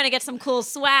come, you're going to get some cool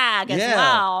swag as Yeah.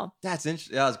 well. That's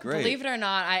interesting. That was great. Believe it or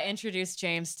not, I introduced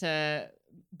James to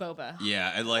boba.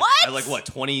 Yeah, at What? what,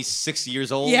 26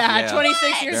 years old? Yeah,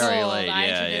 26 years Very old. late, I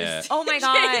yeah, introduced Oh my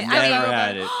God. James to Never boba.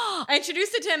 had it. I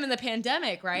introduced it to him in the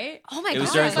pandemic, right? Oh my It was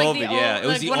God. during It was like the COVID, yeah. It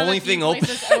was the one of only few thing open.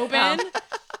 places open.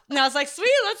 And I was like, sweet,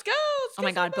 let's go. Let's Oh my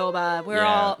get God, some boba. We're Yeah.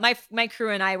 all, my crew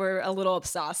and I were a little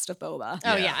obsessed with boba.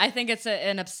 Oh Yeah. yeah, I think it's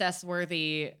an obsessed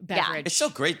worthy beverage. It's so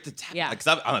great. Yeah. Because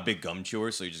I'm a big gum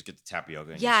chewer, so you just get the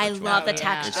tapioca. And you Yeah, I start love chewing the it.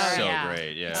 texture. It's so Yeah.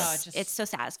 great. Yeah. Oh, it's just It's so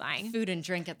satisfying. food and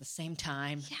drink at the same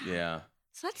time. Yeah.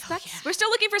 So we're still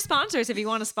looking for sponsors if you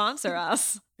want to sponsor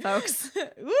us, folks.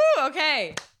 Ooh,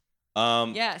 okay.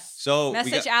 Yes. So we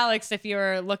Message got, Alex if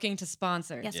you're looking to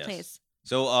sponsor. Yes, Yes. please.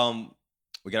 so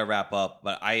we gotta wrap up.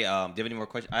 But do you have any more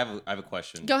questions? I have a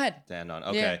question. Go ahead. To end on.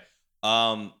 Okay.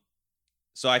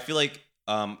 So I feel like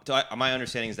my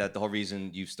understanding is that the whole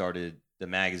reason you started the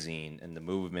magazine and the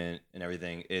movement and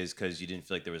everything is because you didn't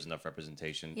feel like there was enough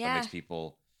representation Yeah. for mixed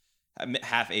people,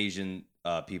 half Asian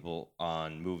people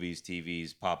on movies,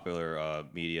 TVs, popular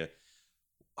media.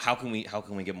 How can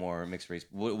we get more mixed race?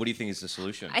 What do you think is the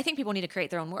solution? I think people need to create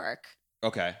their own work.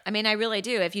 Okay. I mean, I really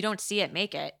do. If you don't see it,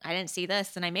 make it. I didn't see this,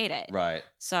 then I made it. Right.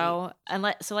 So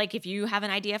if you have an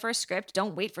idea for a script,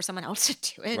 don't wait for someone else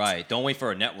to do it. Right. Don't wait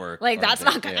for a network. Like or that's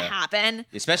anything. not going to Yeah. happen.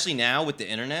 Especially now with the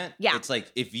internet. Yeah. It's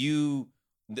like if you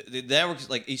the networks,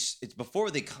 like it's before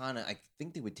they kind of, I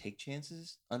think they would take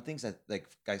chances on things that like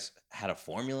guys had a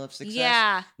formula of success.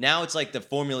 Yeah. Now it's like the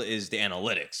formula is the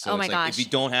analytics. So Oh it's my like gosh. if you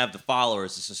don't have the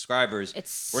followers, the subscribers,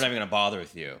 It's we're not even gonna bother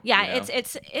with you. yeah, you know?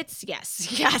 it's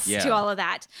yes Yeah. to all of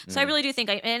that. So I Mhm. really do think,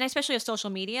 and especially with social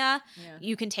media, Yeah.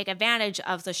 you can take advantage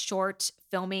of the short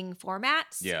filming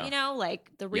formats. Yeah. You know, like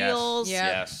the Yes. reels, Yeah.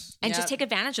 Yes. and Yep. just take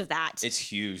advantage of that. It's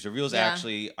huge. The reels Yeah.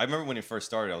 actually. I remember when it first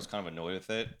started, I was kind of annoyed with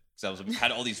it because I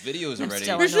had all these videos I'm already.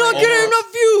 still You're annoyed. not getting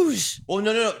enough views. Well,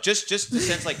 no. Just the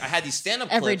sense like I had these stand up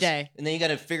Every clips, day. and then you got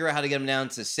to figure out how to get them down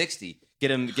to 60. Get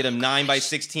them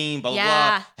 9x16. Blah blah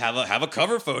Yeah. blah. Have a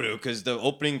cover photo because the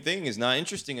opening thing is not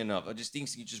interesting enough. I just think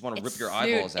you just want to rip It's- your Dude,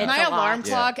 eyeballs out. it's my a lot. alarm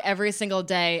Yeah. clock every single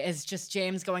day is just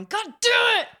James going, God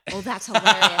damn it! Oh, that's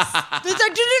hilarious. They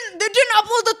didn't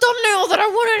upload the thumbnail that I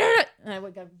wanted in it. And I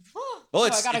would go, Well, I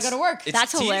gotta go to work it's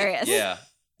That's hilarious. Yeah.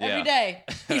 every day.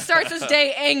 He starts his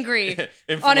day angry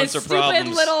Influencer on his stupid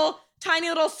problems. tiny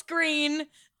little screen.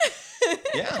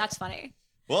 Yeah. That's funny.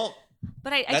 well,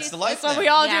 But I that's do the life. That's what now. we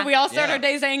all Yeah. do. We all start Yeah. our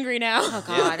days angry now. Oh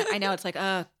God, I know. It's like,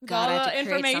 oh With God, I all have the to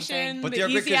create information, something. But the they're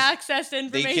great easy 'cause access to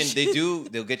information.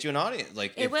 They'll get you an audience.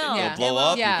 Like It if will. it'll Yeah. blow It will.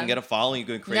 up, Yeah. you can get a following, you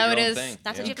can create No, your it own is. thing.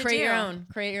 That's what Yeah. you have to Create do. your own.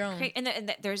 Create your own.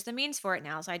 There's the means for it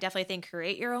now. So I definitely think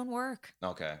create your own work.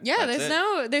 Okay. Yeah, That's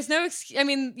it. there's no. I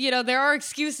mean, there are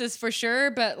excuses for sure,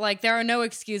 but like there are no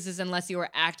excuses unless you are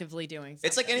actively doing something.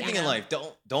 It's like anything in Yeah. life.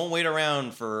 Don't wait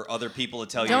around for other people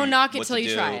to tell you. Don't knock it what till to you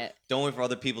do. try it. Don't wait for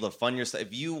other people to fund your stuff.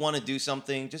 If you want to do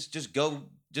something, just go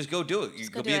do it. You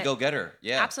Just go go be do a it. go getter.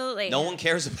 Yeah. Absolutely. No one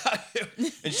cares about you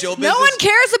in show business. No one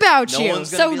cares about No you,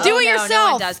 one's gonna so be do like- it No one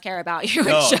yourself. does care about you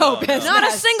No, in show no, no. business. Not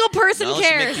a single person No one should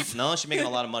cares. no one should make a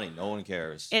lot of money. No one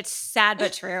cares. It's sad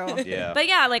but true. Yeah. But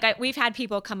yeah, like we've had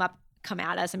people come come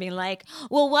at us and being like,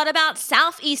 well, what about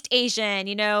Southeast Asian?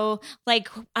 You know, like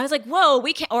I was like, whoa,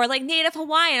 we can't, or like Native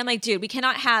Hawaiian. I'm like, dude, we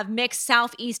cannot have mixed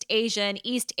Southeast Asian,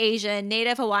 East Asian,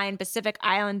 Native Hawaiian, Pacific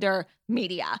Islander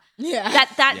media. Yeah.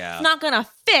 That's not gonna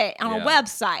fit on a Yeah.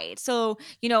 website. So,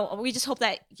 you know, we just hope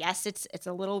that yes, it's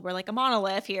a little, we're like a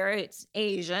monolith here. It's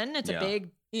Asian. It's Yeah. a big,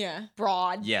 Yeah.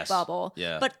 broad Yes. bubble.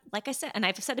 Yeah. But like I said, and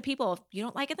I've said to people, if you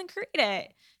don't like it, then create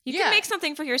it. You Yeah. can make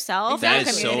something for yourself. That in a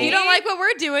is so- community. If you don't like what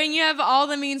we're doing, you have all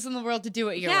the means in the world to do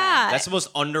it your way. Yeah. That's the most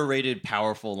underrated,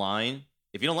 powerful line.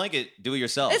 If you don't like it, do it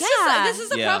yourself. It's just Yeah. this is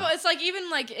the Yeah. problem. It's like even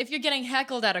like if you're getting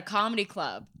heckled at a comedy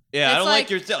club. Yeah, I It's don't like-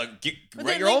 your But write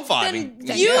then, your own like, vibe. then and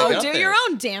Then you get go out do there. your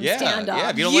own damn Yeah, stand up. yeah,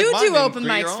 if you don't You like do mine, then open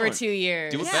create mics your for own. 2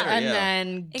 years. Do it Yeah. better, And yeah.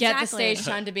 then get the Exactly. stage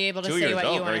time to be able to 2 say years, what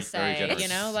oh, you want very, to very say. generous. You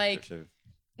know, like 2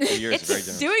 years is very It's-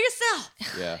 generous. do it yourself.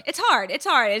 Yeah. It's hard. It's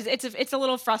hard. It's a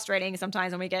little frustrating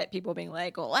sometimes when we get people being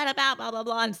like, well, what about blah, blah,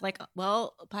 blah. And it's like,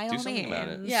 well, by Do all something about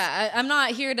it. means. Yeah, I'm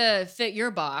not here to fit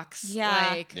your box. Yeah.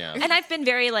 Like, Yeah. And I've been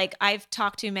very like, I've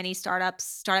talked to many startup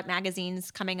magazines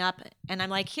coming up, and I'm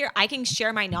like, here, I can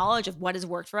share my knowledge of what has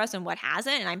worked for us and what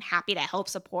hasn't, and I'm happy to help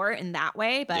support in that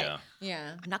way, but Yeah.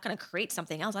 yeah. I'm not going to create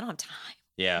something else. I don't have time.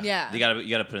 Yeah. Yeah. You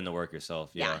gotta put in the work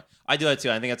yourself. Yeah. Yeah. I do that too.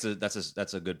 I think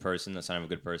that's a good person. That's sign of a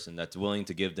good person that's willing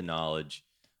to give the knowledge.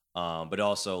 But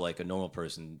also like a normal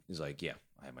person is like, yeah,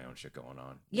 I have my own shit going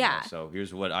on. you Yeah. know? So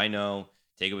here's what I know.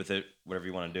 Take it with it, whatever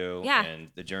you want to do. Yeah. And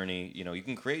the journey, you know, you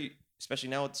can create, especially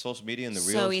now with social media and the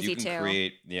So reels, easy you can to.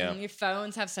 create. Yeah. And your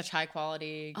phones have such high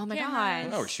quality. Oh my cameras. God. Oh,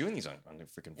 no, we're shooting these on the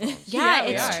freaking phones. Yeah, Yeah,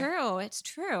 we it's are. true. It's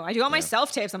true. I do all my Yeah.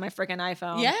 self tapes on my freaking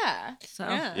iPhone. Yeah. So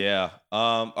Yeah. Yeah.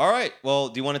 All right. Well,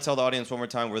 do you want to tell the audience one more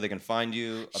time where they can find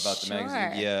you about the Sure.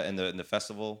 magazine? Yeah, and the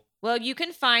festival. well, you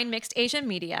can find Mixed Asian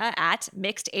Media at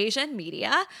Mixed Asian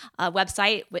Media, a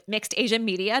website with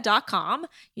mixedasianmedia.com.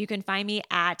 You can find me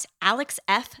at Alex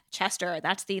F. Chester.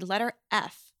 That's the letter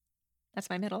F. That's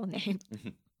my middle name.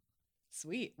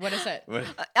 Sweet. What is it? What?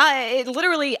 It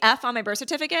literally F on my birth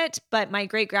certificate, but my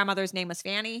great grandmother's name was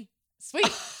Fanny. Sweet.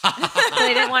 So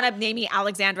they didn't want to name me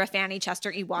Alexandra Fanny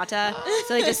Chester Iwata.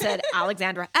 So they just said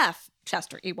Alexandra F.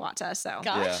 Chester Iwata. So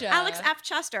Gotcha. Alex F.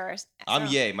 Chester. I'm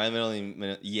So- Ye. My middle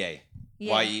name Ye.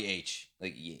 Yeah. Y-E-H.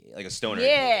 Like Ye, like a stoner.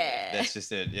 Yeah. That's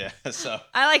just it. Yeah. So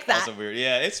I like that. also weird.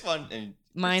 Yeah, it's fun. And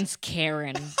Mine's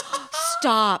Karen.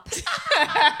 Stop.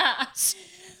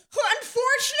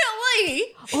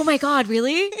 Unfortunately. Oh my God,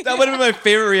 really? that would have been my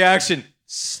favorite reaction.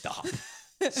 Stop.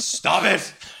 Stop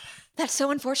it. That's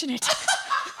so unfortunate.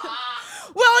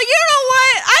 Well, you know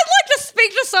what? I'd like to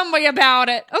speak to somebody about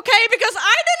it, okay? Because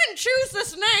I didn't choose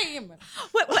this name.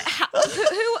 What how,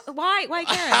 who why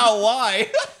Karen? How? Why?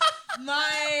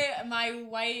 My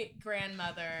white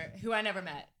grandmother, who I never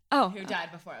met, Oh. who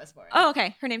died before I was born. Oh,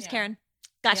 okay. Her name's Yeah. Karen.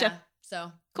 Gotcha. Yeah,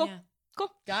 so Cool. yeah.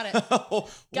 Cool. Got it. Oh,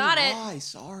 Got it. Why?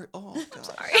 Sorry. Oh,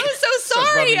 God. I was so Starts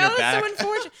sorry. rubbing I your was back. so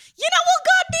unfortunate. You know, well,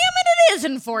 goddamn it is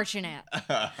unfortunate.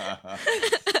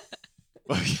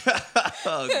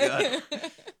 Oh, God.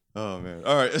 Oh, man.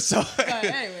 All right. So,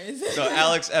 anyways. so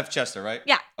Alex F. Chester, right?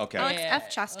 Yeah. Okay. Alex F.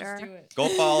 Chester. Let's do it. Go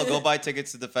follow, go buy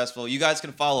tickets to the festival. You guys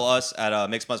can follow us at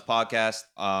Mixed Buzz Podcast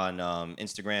on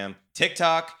Instagram,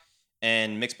 TikTok,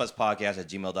 and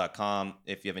mixedbuzzpodcast@gmail.com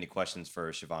if you have any questions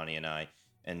for Shivani and I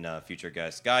and future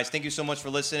guests. Guys, thank you so much for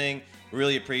listening.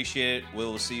 Really appreciate it. We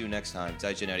will see you next time.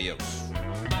 Zaijian, adios.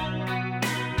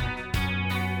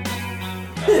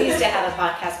 We used to have a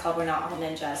podcast called We're Not All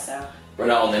Ninjas, so We're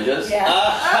not all ninjas? Yeah.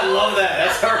 I love that.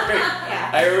 That's perfect.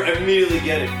 Yeah. I immediately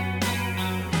get it.